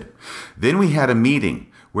priesthood. Then we had a meeting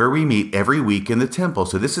where we meet every week in the temple.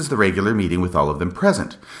 So this is the regular meeting with all of them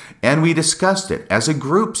present. And we discussed it as a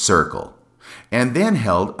group circle, and then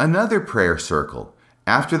held another prayer circle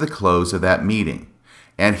after the close of that meeting.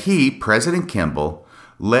 And he, President Kimball,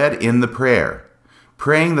 led in the prayer,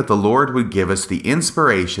 praying that the Lord would give us the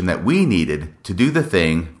inspiration that we needed to do the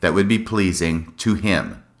thing that would be pleasing to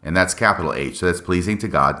him. And that's capital H, so that's pleasing to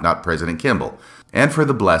God, not President Kimball. And for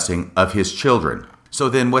the blessing of his children. So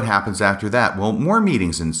then what happens after that? Well, more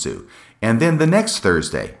meetings ensue. And then the next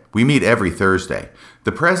Thursday, we meet every Thursday,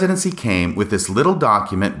 the presidency came with this little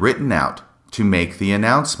document written out to make the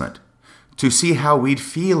announcement. to see how we'd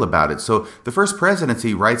feel about it. So the First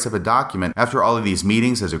Presidency writes up a document after all of these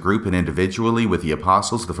meetings as a group and individually with the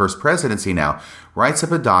apostles. The First Presidency now writes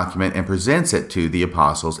up a document and presents it to the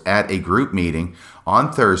apostles at a group meeting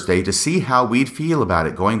on Thursday to see how we'd feel about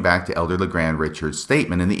it, going back to Elder LeGrand Richards'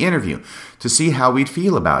 statement in the interview, to see how we'd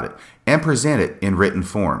feel about it and present it in written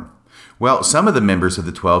form. Well, some of the members of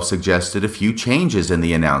the 12 suggested a few changes in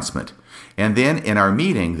the announcement. And then in our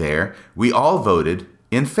meeting there, we all voted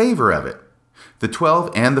in favor of it. The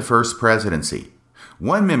 12 and the First Presidency.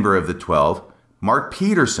 One member of the 12, Mark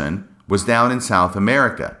Peterson, was down in South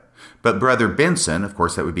America. But Brother Benson, of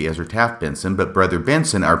course that would be Ezra Taft Benson, but Brother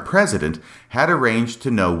Benson, our president, had arranged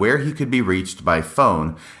to know where he could be reached by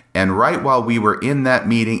phone. And right while we were in that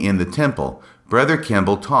meeting in the temple, Brother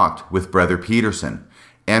Kimball talked with Brother Peterson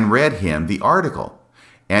and read him the article.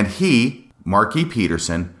 And he, Marky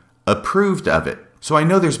Peterson, approved of it. So I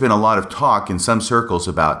know there's been a lot of talk in some circles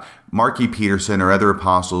about Marky Peterson or other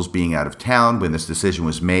apostles being out of town when this decision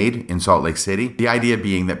was made in Salt Lake City. The idea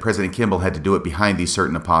being that President Kimball had to do it behind these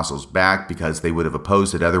certain apostles' back because they would have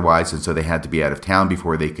opposed it otherwise, and so they had to be out of town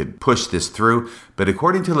before they could push this through. But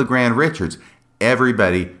according to LeGrand Richards,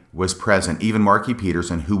 everybody was present, even Marky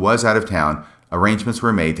Peterson, who was out of town. Arrangements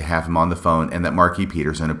were made to have him on the phone, and that Marky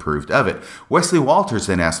Peterson approved of it. Wesley Walters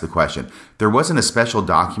then asked the question. There wasn't a special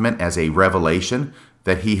document as a revelation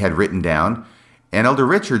that he had written down. And Elder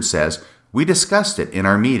Richards says, we discussed it in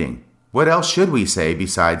our meeting. What else should we say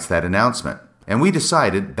besides that announcement? And we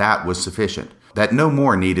decided that was sufficient, that no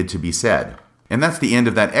more needed to be said. And that's the end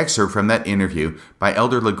of that excerpt from that interview by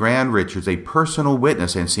Elder LeGrand Richards, a personal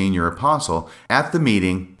witness and senior apostle, at the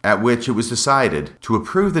meeting at which it was decided to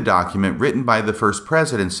approve the document written by the First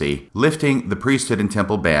Presidency, lifting the priesthood and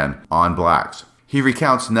temple ban on blacks. He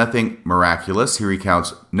recounts nothing miraculous. He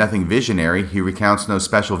recounts nothing visionary. He recounts no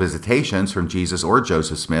special visitations from Jesus or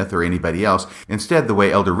Joseph Smith or anybody else. Instead, the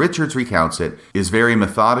way Elder Richards recounts it is very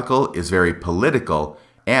methodical, is very political,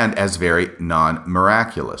 and as very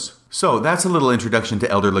non-miraculous. So that's a little introduction to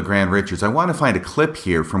Elder LeGrand Richards. I want to find a clip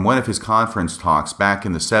here from one of his conference talks back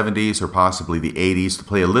in the 70s or possibly the 80s to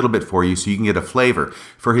play a little bit for you so you can get a flavor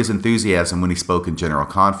for his enthusiasm when he spoke in General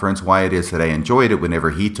Conference, why it is that I enjoyed it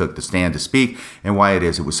whenever he took the stand to speak, and why it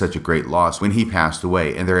is it was such a great loss when he passed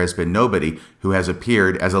away. And there has been nobody who has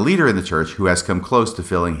appeared as a leader in the church who has come close to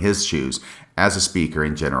filling his shoes as a speaker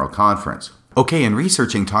in General Conference. Okay, in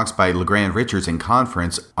researching talks by LeGrand Richards in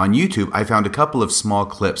conference on YouTube, I found a couple of small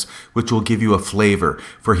clips which will give you a flavor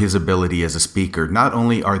for his ability as a speaker. Not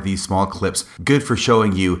only are these small clips good for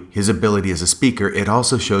showing you his ability as a speaker, it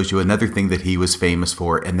also shows you another thing that he was famous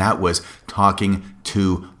for, and that was talking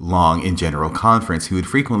too long in General Conference. He would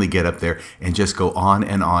frequently get up there and just go on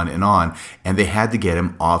and on and on, and they had to get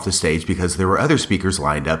him off the stage because there were other speakers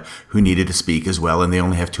lined up who needed to speak as well, and they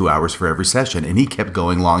only have 2 hours for every session, and he kept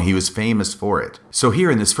going long. He was famous for it. So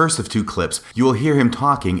here in this first of two clips, you will hear him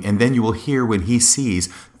talking, and then you will hear when he sees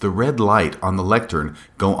the red light on the lectern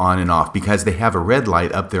go on and off, because they have a red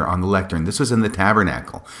light up there on the lectern. This was in the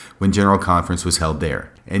tabernacle when General Conference was held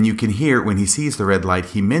there. And you can hear when he sees the red light,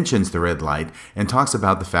 he mentions the red light and talks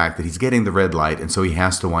about the fact that he's getting the red light, and so he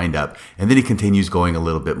has to wind up. And then he continues going a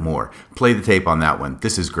little bit more. Play the tape on that one.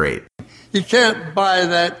 This is great. You can't buy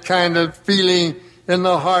that kind of feeling in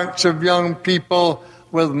the hearts of young people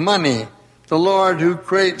with money. The Lord who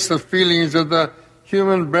creates the feelings of the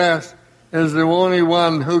human breast is the only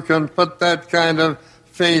one who can put that kind of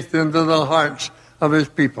faith into the hearts of his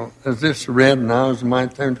people. Is this red now? Is it my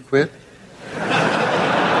time to quit?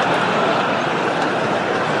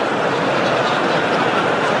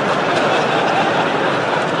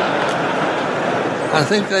 I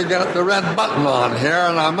think they got the red button on here,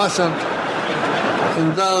 and I mustn't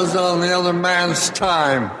indulge on the other man's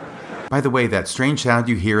time. By the way, that strange sound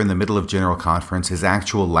you hear in the middle of General Conference is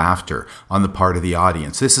actual laughter on the part of the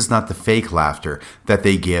audience. This is not the fake laughter that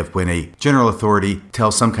they give when a general authority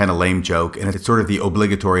tells some kind of lame joke and it's sort of the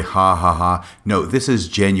obligatory ha ha ha. No, this is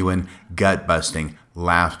genuine, gut-busting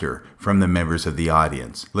laughter from the members of the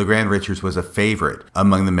audience. LeGrand Richards was a favorite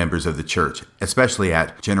among the members of the church, especially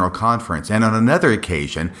at General Conference. And on another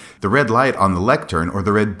occasion, the red light on the lectern, or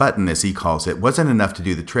the red button as he calls it, wasn't enough to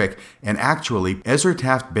do the trick. And actually, Ezra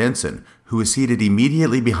Taft Benson, who was seated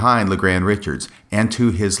immediately behind LeGrand Richards and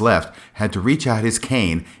to his left, had to reach out his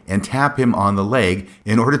cane and tap him on the leg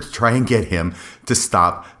in order to try and get him to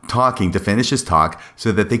stop talking, to finish his talk,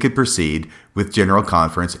 so that they could proceed with General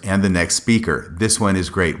Conference and the next speaker. This one is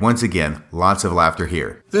great. Once again, lots of laughter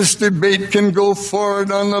here. this debate can go forward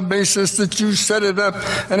on the basis that you set it up.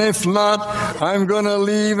 And if not, I'm going to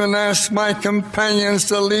leave and ask my companions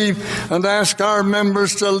to leave and ask our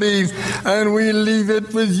members to leave. And we leave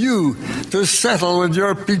it with you to settle with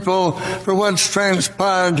your people for what's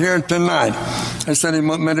transpired here tonight. I said he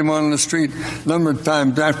met him on the street a number of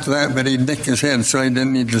times after that, but he'd nick his head, so he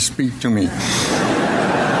didn't need to speak to me. Do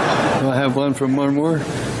I have one from one more?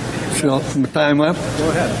 Time up? Go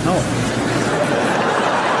ahead. No.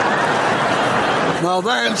 Now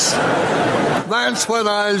that's what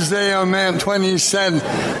Isaiah meant when he said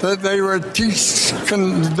that they were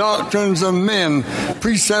teaching doctrines of men,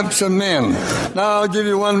 precepts of men. Now I'll give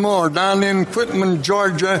you one more. Down in Quitman,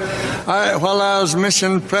 Georgia, while I was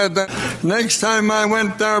mission president, next time I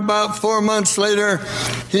went there about 4 months later,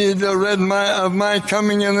 he'd read of my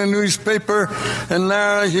coming in the newspaper, and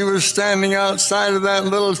there he was standing outside of that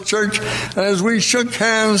little church. And as we shook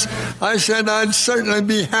hands, I said I'd certainly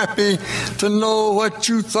be happy to know what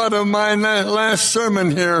you thought of my last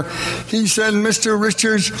sermon here. He said, Mr.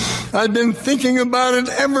 Richards, I've been thinking about it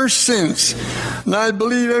ever since, and I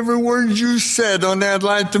believe every word you said, only I'd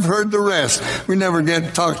like to have heard the rest. We never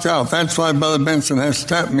get talked out. That's why Brother Benson has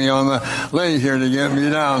tapped me on the leg here to get me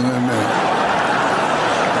down in a minute.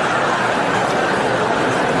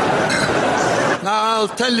 Now I'll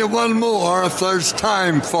tell you one more if there's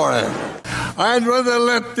time for it. I'd rather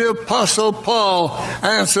let the Apostle Paul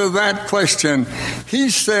answer that question. He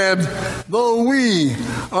said, though we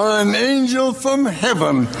are an angel from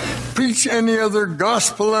heaven, preach any other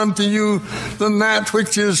gospel unto you than that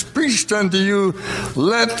which is preached unto you,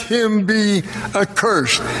 let him be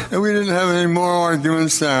accursed. And we didn't have any more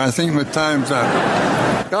arguments there. I think my time's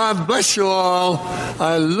up. God bless you all.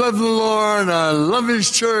 I love the Lord. I love His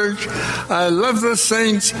church. I love the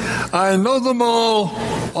saints. I know them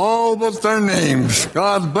all but their names.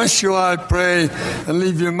 God bless you, I pray, and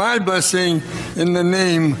leave you my blessing in the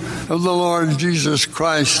name of the Lord Jesus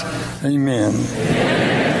Christ. Amen.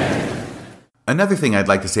 Another thing I'd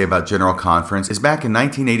like to say about General Conference is back in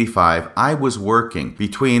 1985, I was working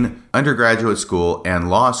between undergraduate school and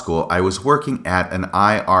law school. I was working at an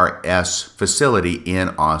IRS facility in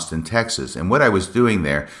Austin, Texas. And what I was doing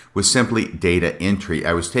there was simply data entry.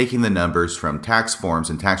 I was taking the numbers from tax forms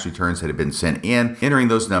and tax returns that had been sent in, entering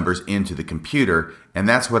those numbers into the computer. And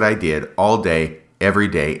that's what I did all day, every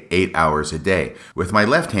day, 8 hours a day. With my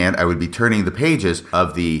left hand, I would be turning the pages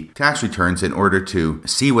of the tax returns in order to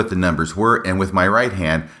see what the numbers were, and with my right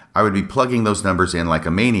hand, I would be plugging those numbers in like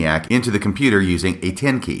a maniac into the computer using a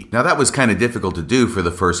 10 key. Now that was kind of difficult to do for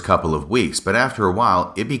the first couple of weeks, but after a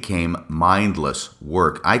while, it became mindless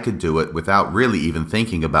work. I could do it without really even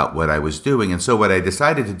thinking about what I was doing, and so what I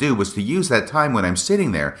decided to do was to use that time when I'm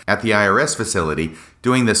sitting there at the IRS facility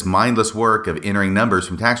doing this mindless work of entering numbers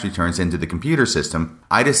from tax returns into the computer system.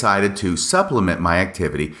 I decided to supplement my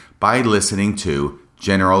activity by listening to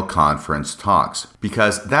General Conference talks,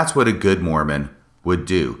 because that's what a good Mormon would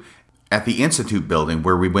do. At the Institute building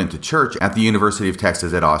where we went to church at the University of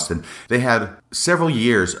Texas at Austin, they had several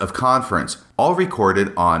years of conference, all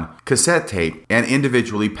recorded on cassette tape and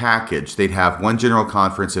individually packaged. They'd have one general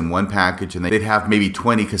conference in one package, and they'd have maybe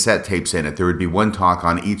 20 cassette tapes in it. There would be one talk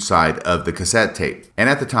on each side of the cassette tape. And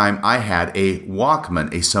at the time, I had a Walkman,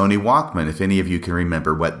 a Sony Walkman, if any of you can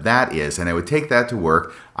remember what that is. And I would take that to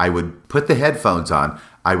work. I would put the headphones on.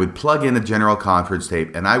 I would plug in a general conference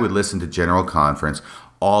tape, and I would listen to general conference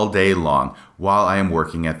all day long while I am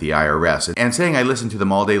working at the IRS. And saying I listened to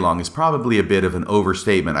them all day long is probably a bit of an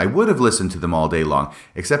overstatement. I would have listened to them all day long,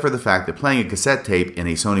 except for the fact that playing a cassette tape in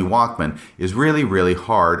a Sony Walkman is really, really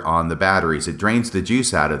hard on the batteries. It drains the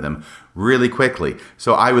juice out of them really quickly.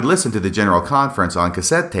 So I would listen to the general conference on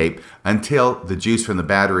cassette tape until the juice from the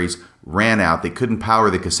batteries ran out. They couldn't power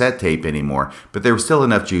the cassette tape anymore, but there was still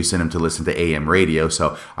enough juice in them to listen to AM radio.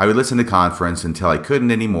 So I would listen to conference until I couldn't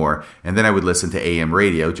anymore, and then I would listen to AM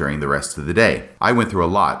radio during the rest of the day. I went through a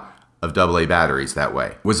lot of AA batteries that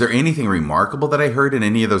way. Was there anything remarkable that I heard in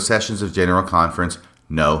any of those sessions of General Conference?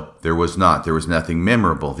 No, there was not. There was nothing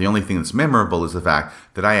memorable. The only thing that's memorable is the fact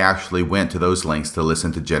that I actually went to those lengths to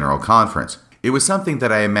listen to General Conference. It was something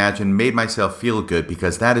that I imagine made myself feel good,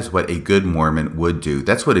 because that is what a good Mormon would do.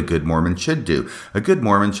 That's what a good Mormon should do. A good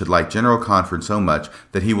Mormon should like General Conference so much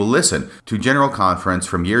that he will listen to General Conference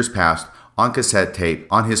from years past on cassette tape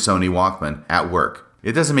on his Sony Walkman at work.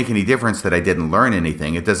 It doesn't make any difference that I didn't learn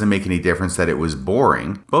anything. It doesn't make any difference that it was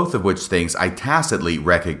boring, both of which things I tacitly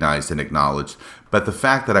recognized and acknowledged. But the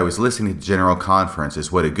fact that I was listening to General Conference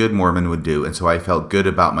is what a good Mormon would do, and so I felt good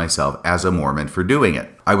about myself as a Mormon for doing it.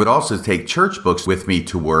 I would also take church books with me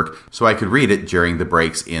to work so I could read it during the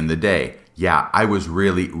breaks in the day. Yeah, I was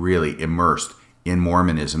really, really immersed in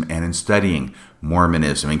Mormonism and in studying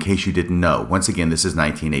Mormonism, in case you didn't know. Once again, this is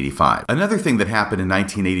 1985. Another thing that happened in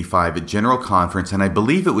 1985 at General Conference, and I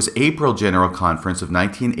believe it was April General Conference of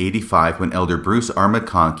 1985, when Elder Bruce R.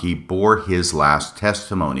 McConkie bore his last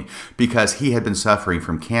testimony, because he had been suffering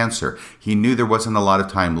from cancer. He knew there wasn't a lot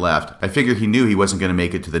of time left. I figured he knew he wasn't going to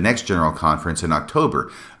make it to the next General Conference in October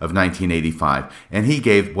of 1985, and he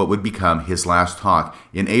gave what would become his last talk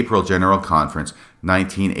in April General Conference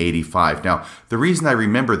 1985. Now, the reason I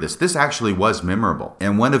remember this actually was memorable,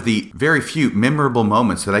 and one of the very few memorable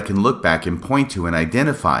moments that I can look back and point to and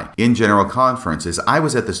identify in General Conference is I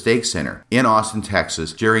was at the Stake Center in Austin,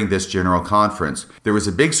 Texas during this General Conference. There was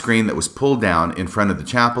a big screen that was pulled down in front of the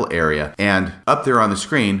chapel area, and up there on the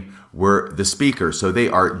screen were the speakers. So they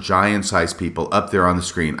are giant-sized people up there on the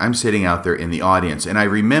screen. I'm sitting out there in the audience, and I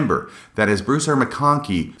remember that as Bruce R.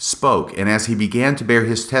 McConkie spoke, and as he began to bear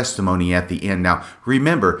his testimony at the end. Now,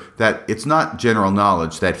 remember that it's not general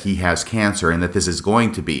knowledge that he has cancer and that this is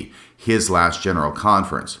going to be his last General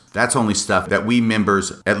Conference. That's only stuff that we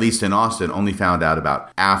members, at least in Austin, only found out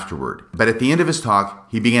about afterward. But at the end of his talk,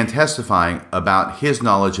 he began testifying about his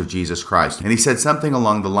knowledge of Jesus Christ. And he said something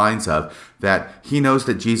along the lines of that he knows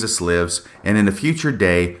that Jesus lives, and in a future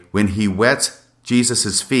day, when he wets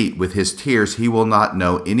Jesus' feet with his tears, he will not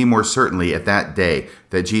know any more certainly at that day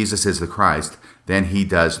that Jesus is the Christ than he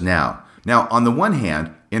does now. Now, on the one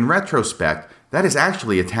hand, in retrospect, that is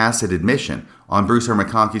actually a tacit admission on Bruce R.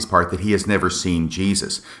 McConkie's part that he has never seen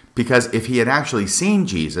Jesus. Because if he had actually seen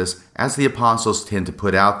Jesus, as the apostles tend to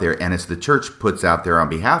put out there, and as the church puts out there on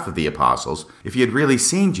behalf of the apostles, if he had really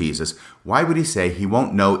seen Jesus, why would he say he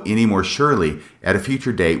won't know any more surely at a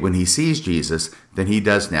future date when he sees Jesus than he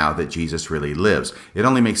does now that Jesus really lives? It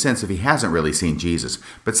only makes sense if he hasn't really seen Jesus.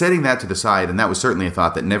 But setting that to the side, and that was certainly a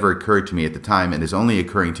thought that never occurred to me at the time and is only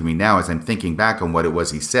occurring to me now as I'm thinking back on what it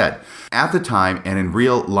was he said. At the time and in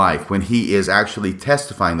real life, when he is actually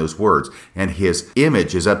testifying those words and his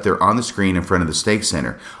image is up there on the screen in front of the Stake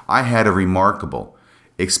Center, I had a remarkable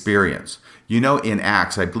experience. You know, in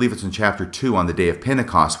Acts, I believe it's in chapter 2 on the day of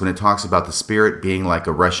Pentecost, when it talks about the Spirit being like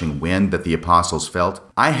a rushing wind that the apostles felt.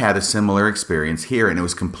 I had a similar experience here, and it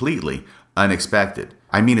was completely unexpected.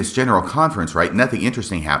 I mean, it's General Conference, right? Nothing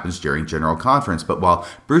interesting happens during General Conference. But while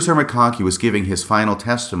Bruce R. McConkie was giving his final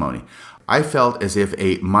testimony, I felt as if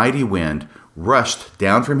a mighty wind rushed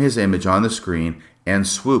down from his image on the screen and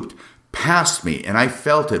swooped past me, and I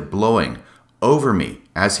felt it blowing over me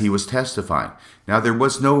as he was testifying. Now, there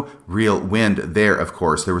was no real wind there, of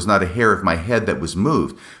course. There was not a hair of my head that was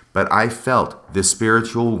moved, but I felt this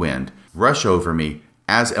spiritual wind rush over me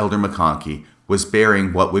as Elder McConkie was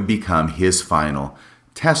bearing what would become his final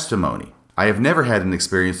testimony. I have never had an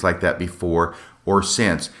experience like that before or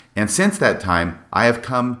since, and since that time, I have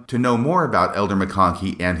come to know more about Elder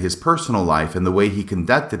McConkie and his personal life and the way he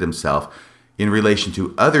conducted himself in relation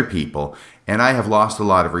to other people, and I have lost a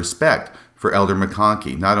lot of respect for Elder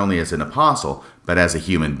McConkie, not only as an apostle, but as a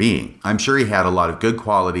human being. I'm sure he had a lot of good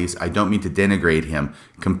qualities. I don't mean to denigrate him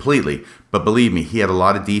completely, but believe me, he had a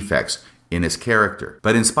lot of defects in his character.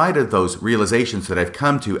 But in spite of those realizations that I've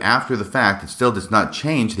come to after the fact, it still does not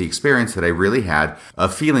change the experience that I really had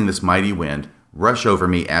of feeling this mighty wind rush over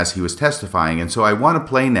me as he was testifying. And so I want to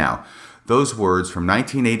play now those words from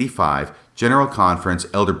 1985, General Conference,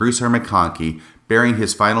 Elder Bruce R. McConkie bearing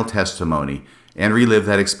his final testimony, and relive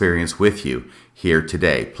that experience with you here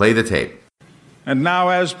today. Play the tape. And now,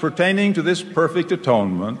 as pertaining to this perfect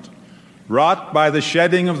atonement, wrought by the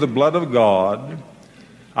shedding of the blood of God,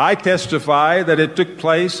 I testify that it took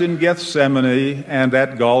place in Gethsemane and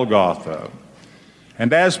at Golgotha.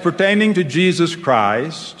 And as pertaining to Jesus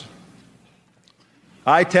Christ,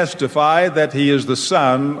 I testify that he is the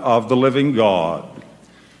Son of the living God,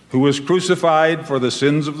 who was crucified for the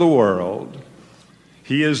sins of the world.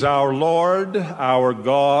 He is our Lord, our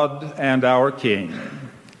God, and our King.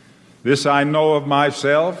 This I know of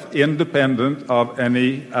myself, independent of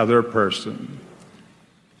any other person.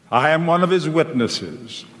 I am one of his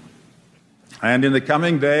witnesses, and in the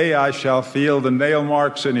coming day I shall feel the nail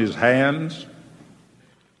marks in his hands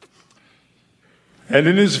and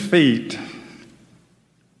in his feet,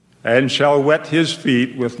 and shall wet his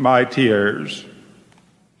feet with my tears.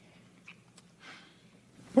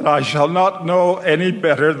 But I shall not know any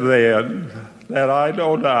better then than I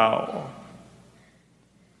know now,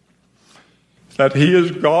 that he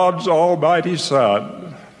is God's almighty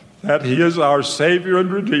Son, that he is our Savior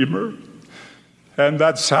and Redeemer, and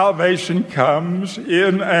that salvation comes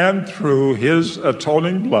in and through his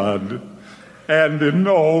atoning blood and in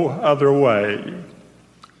no other way.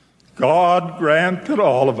 God grant that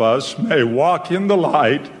all of us may walk in the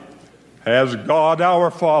light as God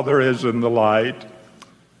our Father is in the light,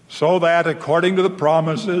 so that according to the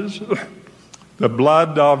promises, the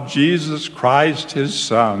blood of Jesus Christ, his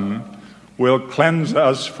Son, will cleanse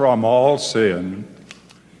us from all sin.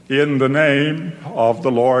 In the name of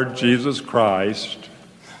the Lord Jesus Christ,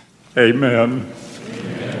 amen.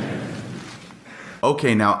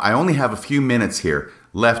 Okay, now I only have a few minutes here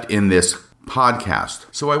left in this podcast.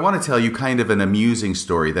 So I want to tell you kind of an amusing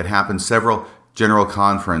story that happened several general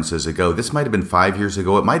conferences ago. This might have been 5 years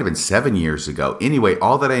ago. It might have been 7 years ago. Anyway,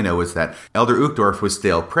 all that I know is that Elder Uchtdorf was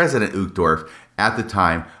still President Uchtdorf at the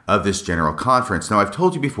time of this general conference. Now, I've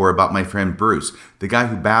told you before about my friend Bruce, the guy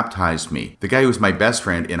who baptized me, the guy who was my best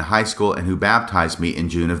friend in high school and who baptized me in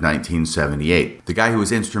June of 1978, the guy who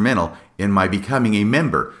was instrumental in my becoming a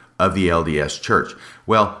member of the LDS Church.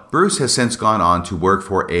 Well, Bruce has since gone on to work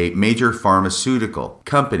for a major pharmaceutical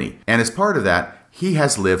company, and as part of that, he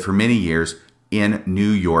has lived for many years in New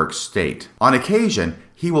York State. On occasion,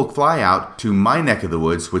 he will fly out to my neck of the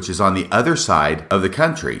woods, which is on the other side of the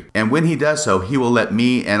country. And when he does so, he will let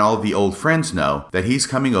me and all the old friends know that he's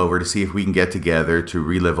coming over to see if we can get together to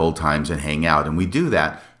relive old times and hang out. And we do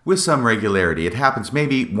that with some regularity. It happens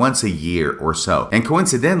maybe once a year or so. And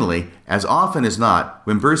coincidentally, as often as not,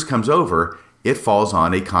 when Bruce comes over, it falls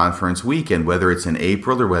on a conference weekend, whether it's in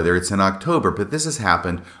April or whether it's in October. But this has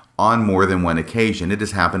happened on more than one occasion. It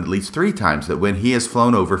has happened at least 3 times that when he has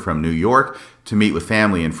flown over from New York to meet with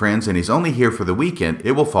family and friends and he's only here for the weekend,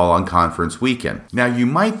 it will fall on conference weekend. Now, you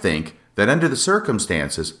might think that under the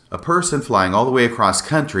circumstances, a person flying all the way across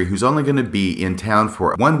country who's only going to be in town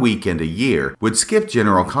for 1 weekend a year would skip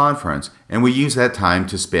General Conference and we use that time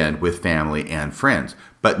to spend with family and friends.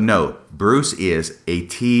 But no, Bruce is a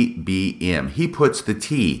TBM. He puts the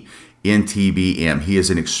T in TBM. He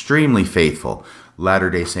is an extremely faithful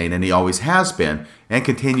Latter-day Saint, and he always has been and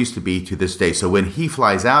continues to be to this day. So when he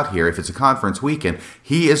flies out here, if it's a conference weekend,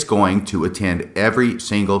 he is going to attend every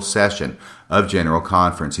single session of General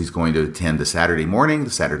Conference. He's going to attend the Saturday morning,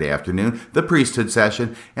 the Saturday afternoon, the priesthood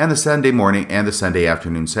session, and the Sunday morning and the Sunday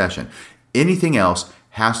afternoon session. Anything else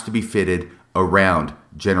has to be fitted around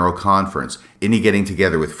General Conference. Any getting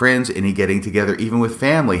together with friends, any getting together even with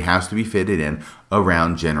family has to be fitted in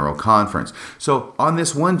around General Conference. So on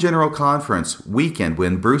this one General Conference weekend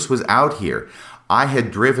when Bruce was out here, I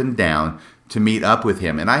had driven down to meet up with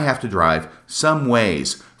him, and I have to drive some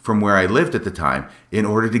ways from where I lived at the time in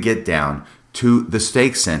order to get down to the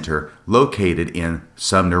Stake Center located in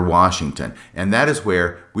Sumner, Washington. And that is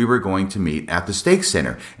where we were going to meet at the Stake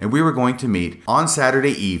Center. And we were going to meet on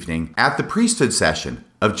Saturday evening at the priesthood session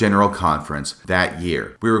of General Conference that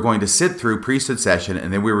year. We were going to sit through priesthood session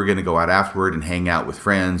and then we were going to go out afterward and hang out with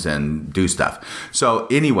friends and do stuff. So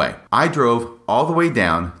anyway, I drove all the way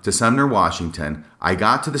down to Sumner, Washington. I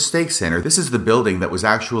got to the Stake Center. This is the building that was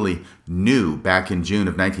actually new back in June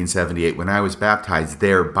of 1978 when I was baptized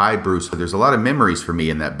there by Bruce. There's a lot of memories for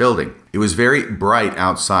me in that building. It was very bright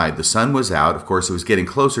outside. The sun was out. Of course, it was getting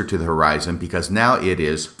closer to the horizon because now it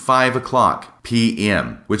is 5 o'clock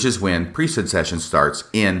p.m., which is when priesthood session starts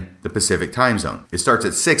in the Pacific time zone. It starts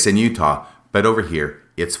at 6 in Utah, but over here,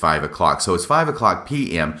 it's 5 o'clock. So it's 5 o'clock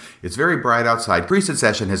p.m. It's very bright outside. Priesthood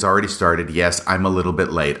session has already started. Yes, I'm a little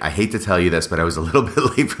bit late. I hate to tell you this, but I was a little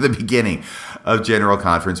bit late for the beginning of General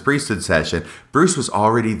Conference priesthood session. Bruce was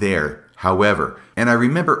already there, however. And I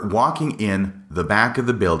remember walking in the back of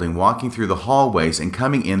the building, walking through the hallways and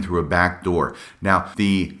coming in through a back door. Now,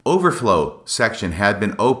 the overflow section had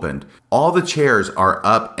been opened. All the chairs are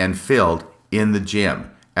up and filled in the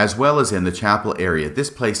gym, as well as in the chapel area. This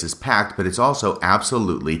place is packed, but it's also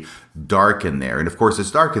absolutely dark in there. And of course,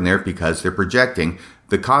 it's dark in there because they're projecting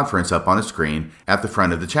the conference up on a screen at the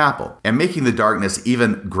front of the chapel. And making the darkness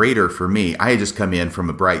even greater for me, I had just come in from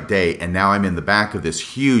a bright day, and now I'm in the back of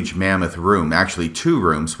this huge mammoth room, actually 2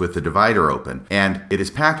 rooms with the divider open. And it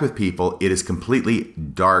is packed with people. It is completely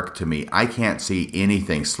dark to me. I can't see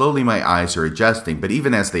anything. Slowly my eyes are adjusting, but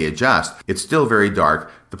even as they adjust, it's still very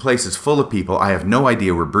dark. The place is full of people. I have no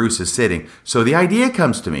idea where Bruce is sitting. So the idea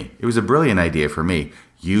comes to me. It was a brilliant idea for me.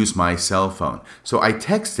 Use my cell phone. So I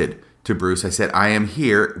texted to Bruce. I said, I am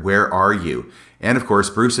here. Where are you? And of course,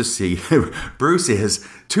 Bruce is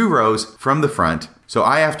 2 rows from the front. So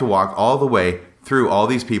I have to walk all the way through all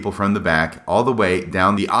these people from the back, all the way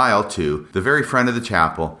down the aisle to the very front of the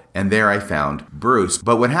chapel. And there I found Bruce.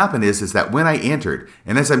 But what happened is that when I entered,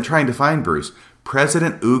 and as I'm trying to find Bruce,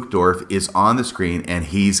 President Uchtdorf is on the screen and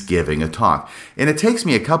he's giving a talk. And it takes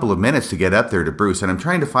me a couple of minutes to get up there to Bruce, and I'm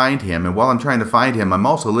trying to find him. And while I'm trying to find him, I'm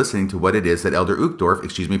also listening to what it is that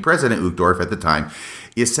President Uchtdorf at the time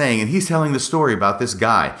is saying. And he's telling the story about this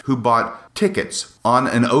guy who bought tickets on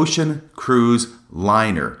an ocean cruise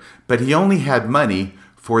liner, but he only had money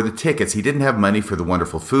for the tickets. He didn't have money for the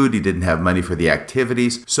wonderful food. He didn't have money for the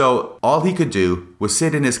activities. So all he could do was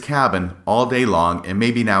sit in his cabin all day long and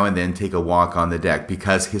maybe now and then take a walk on the deck,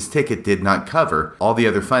 because his ticket did not cover all the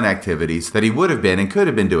other fun activities that he would have been and could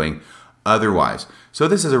have been doing otherwise. So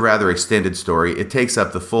this is a rather extended story. It takes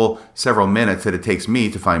up the full several minutes that it takes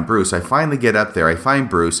me to find Bruce. I finally get up there. I find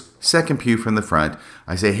Bruce, second pew from the front.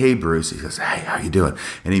 I say, "Hey, Bruce." He says, "Hey, how you doing?"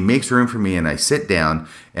 And he makes room for me, and I sit down,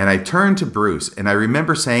 and I turn to Bruce, and I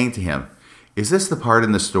remember saying to him, "Is this the part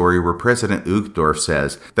in the story where President Uchtdorf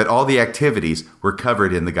says that all the activities were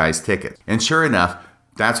covered in the guy's ticket?" And sure enough,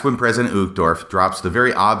 that's when President Uchtdorf drops the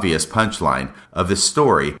very obvious punchline of the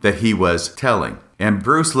story that he was telling. And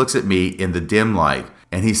Bruce looks at me in the dim light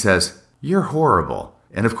and he says, "You're horrible."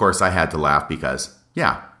 And of course I had to laugh because,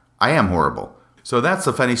 yeah, I am horrible. So that's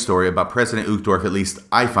a funny story about President Uchtdorf. At least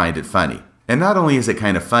I find it funny. And not only is it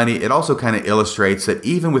kind of funny, it also kind of illustrates that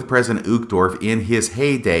even with President Uchtdorf in his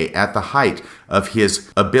heyday, at the height of his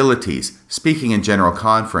abilities, speaking in General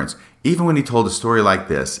Conference, even when he told a story like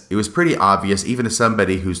this, it was pretty obvious, even to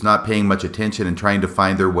somebody who's not paying much attention and trying to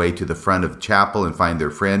find their way to the front of the chapel and find their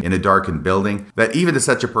friend in a darkened building, that even to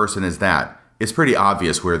such a person as that, it's pretty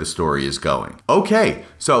obvious where the story is going. Okay,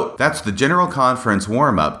 so that's the General Conference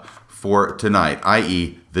warm-up for tonight,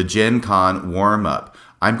 i.e. the Gen Con warm-up.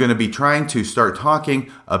 I'm going to be trying to start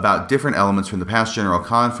talking about different elements from the past General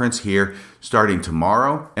Conference here starting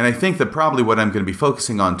tomorrow. And I think that probably what I'm going to be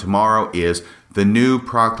focusing on tomorrow is the new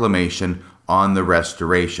proclamation on the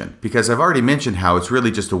Restoration. Because I've already mentioned how it's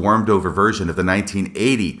really just a warmed over version of the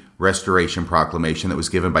 1980 Restoration Proclamation that was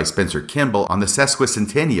given by Spencer Kimball on the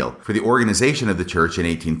sesquicentennial for the organization of the church in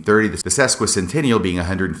 1830, the sesquicentennial being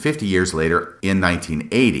 150 years later in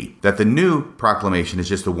 1980. That the new proclamation is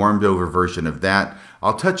just a warmed over version of that.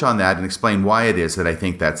 I'll touch on that and explain why it is that I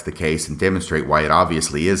think that's the case and demonstrate why it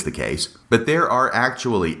obviously is the case. But there are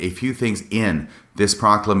actually a few things in this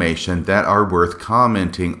proclamation that are worth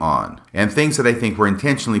commenting on, and things that I think were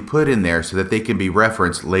intentionally put in there so that they can be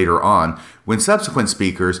referenced later on when subsequent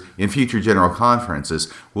speakers in future general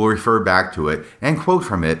conferences will refer back to it and quote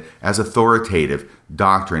from it as authoritative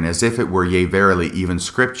doctrine, as if it were, yea, verily, even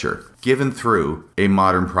scripture, given through a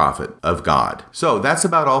modern prophet of God. So that's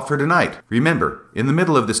about all for tonight. Remember, in the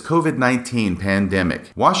middle of this COVID-19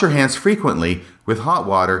 pandemic, wash your hands frequently with hot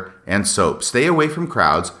water and soap. Stay away from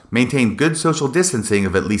crowds. Maintain good social distancing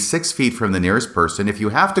of at least 6 feet from the nearest person. If you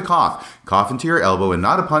have to cough, cough into your elbow and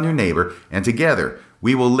not upon your neighbor, and together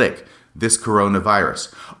we will lick this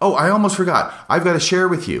coronavirus. Oh, I almost forgot. I've got to share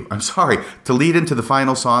with you. I'm sorry. To lead into the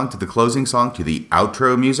final song, to the closing song, to the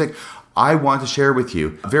outro music, I want to share with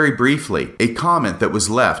you very briefly a comment that was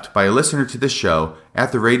left by a listener to this show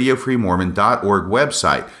at the radiofreemormon.org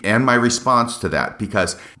website and my response to that,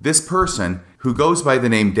 because this person who goes by the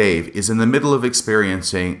name Dave is in the middle of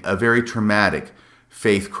experiencing a very traumatic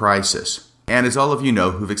faith crisis. And as all of you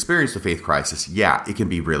know who've experienced a faith crisis, yeah, it can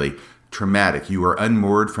be really traumatic. You are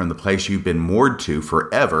unmoored from the place you've been moored to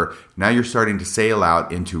forever. Now you're starting to sail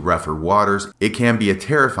out into rougher waters. It can be a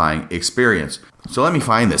terrifying experience. So let me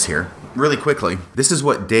find this here really quickly. This is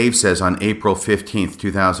what Dave says on April 15th,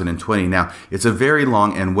 2020. Now, it's a very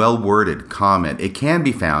long and well-worded comment. It can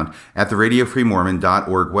be found at the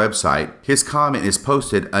radiofreemormon.org website. His comment is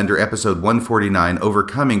posted under episode 149,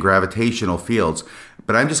 Overcoming Gravitational Fields.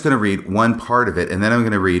 But I'm just going to read one part of it, and then I'm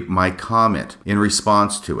going to read my comment in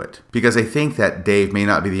response to it, because I think that Dave may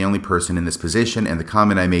not be the only person in this position, and the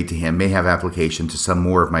comment I made to him may have application to some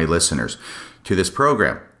more of my listeners to this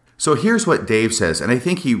program. So here's what Dave says, and I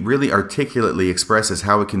think he really articulately expresses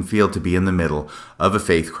how it can feel to be in the middle of a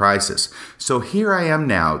faith crisis. So here I am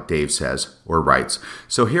now, Dave says, or writes,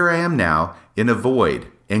 so here I am now in a void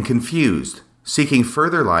and confused, seeking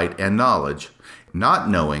further light and knowledge, not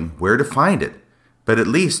knowing where to find it. But at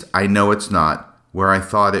least I know it's not where I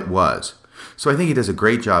thought it was. So I think he does a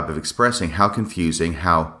great job of expressing how confusing,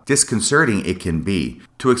 how disconcerting it can be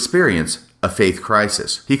to experience a faith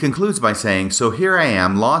crisis. He concludes by saying, so here I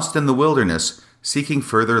am, lost in the wilderness, seeking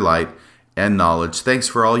further light and knowledge. Thanks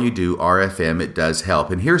for all you do, RFM. It does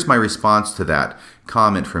help. And here's my response to that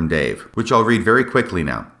comment from Dave, which I'll read very quickly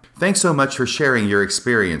now. Thanks so much for sharing your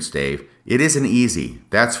experience, Dave. It isn't easy,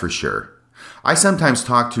 that's for sure. I sometimes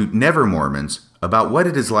talk to never Mormons about what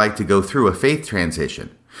it is like to go through a faith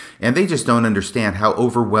transition, and they just don't understand how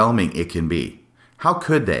overwhelming it can be. How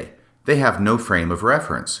could they? They have no frame of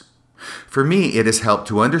reference. For me, it has helped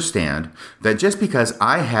to understand that just because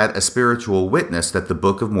I had a spiritual witness that the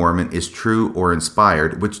Book of Mormon is true or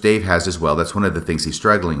inspired, which Dave has as well, that's one of the things he's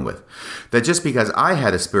struggling with, that just because I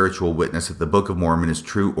had a spiritual witness that the Book of Mormon is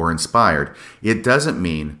true or inspired, it doesn't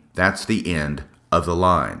mean that's the end of the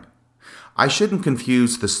line. I shouldn't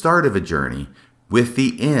confuse the start of a journey with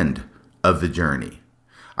the end of the journey.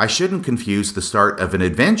 I shouldn't confuse the start of an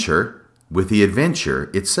adventure with the adventure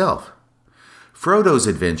itself. Frodo's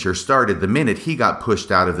adventure started the minute he got pushed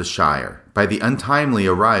out of the Shire by the untimely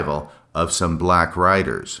arrival of some black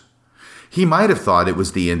riders. He might have thought it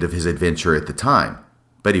was the end of his adventure at the time,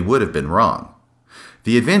 but he would have been wrong.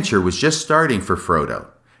 The adventure was just starting for Frodo,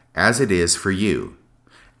 as it is for you,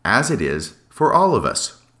 as it is for all of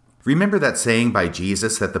us. Remember that saying by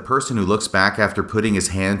Jesus that the person who looks back after putting his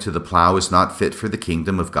hand to the plow is not fit for the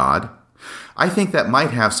kingdom of God? I think that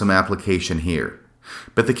might have some application here.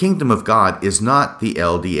 But the kingdom of God is not the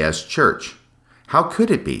LDS Church. How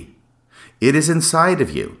could it be? It is inside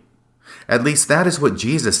of you. At least that is what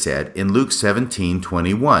Jesus said in Luke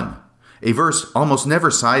 17:21, a verse almost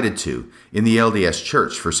never cited to in the LDS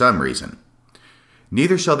Church for some reason.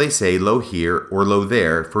 Neither shall they say, lo here or lo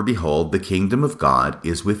there, for behold, the kingdom of God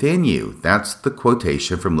is within you. That's the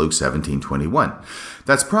quotation from Luke 17:21.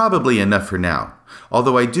 That's probably enough for now,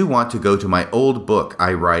 although I do want to go to my old book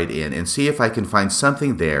I write in and see if I can find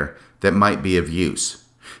something there that might be of use.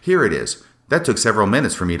 Here it is. That took several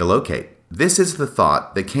minutes for me to locate. This is the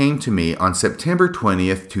thought that came to me on September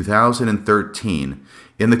 20th, 2013,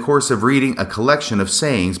 in the course of reading a collection of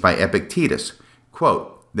sayings by Epictetus.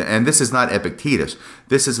 Quote, and this is not Epictetus.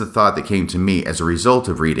 This is the thought that came to me as a result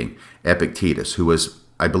of reading Epictetus, who was,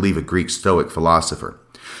 I believe, a Greek Stoic philosopher.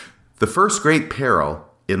 The first great peril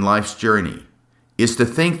in life's journey is to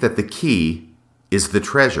think that the key is the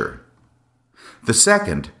treasure. The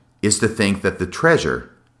second is to think that the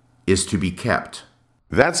treasure is to be kept.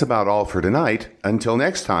 That's about all for tonight. Until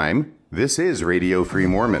next time, this is Radio Free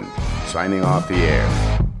Mormon, signing off the air.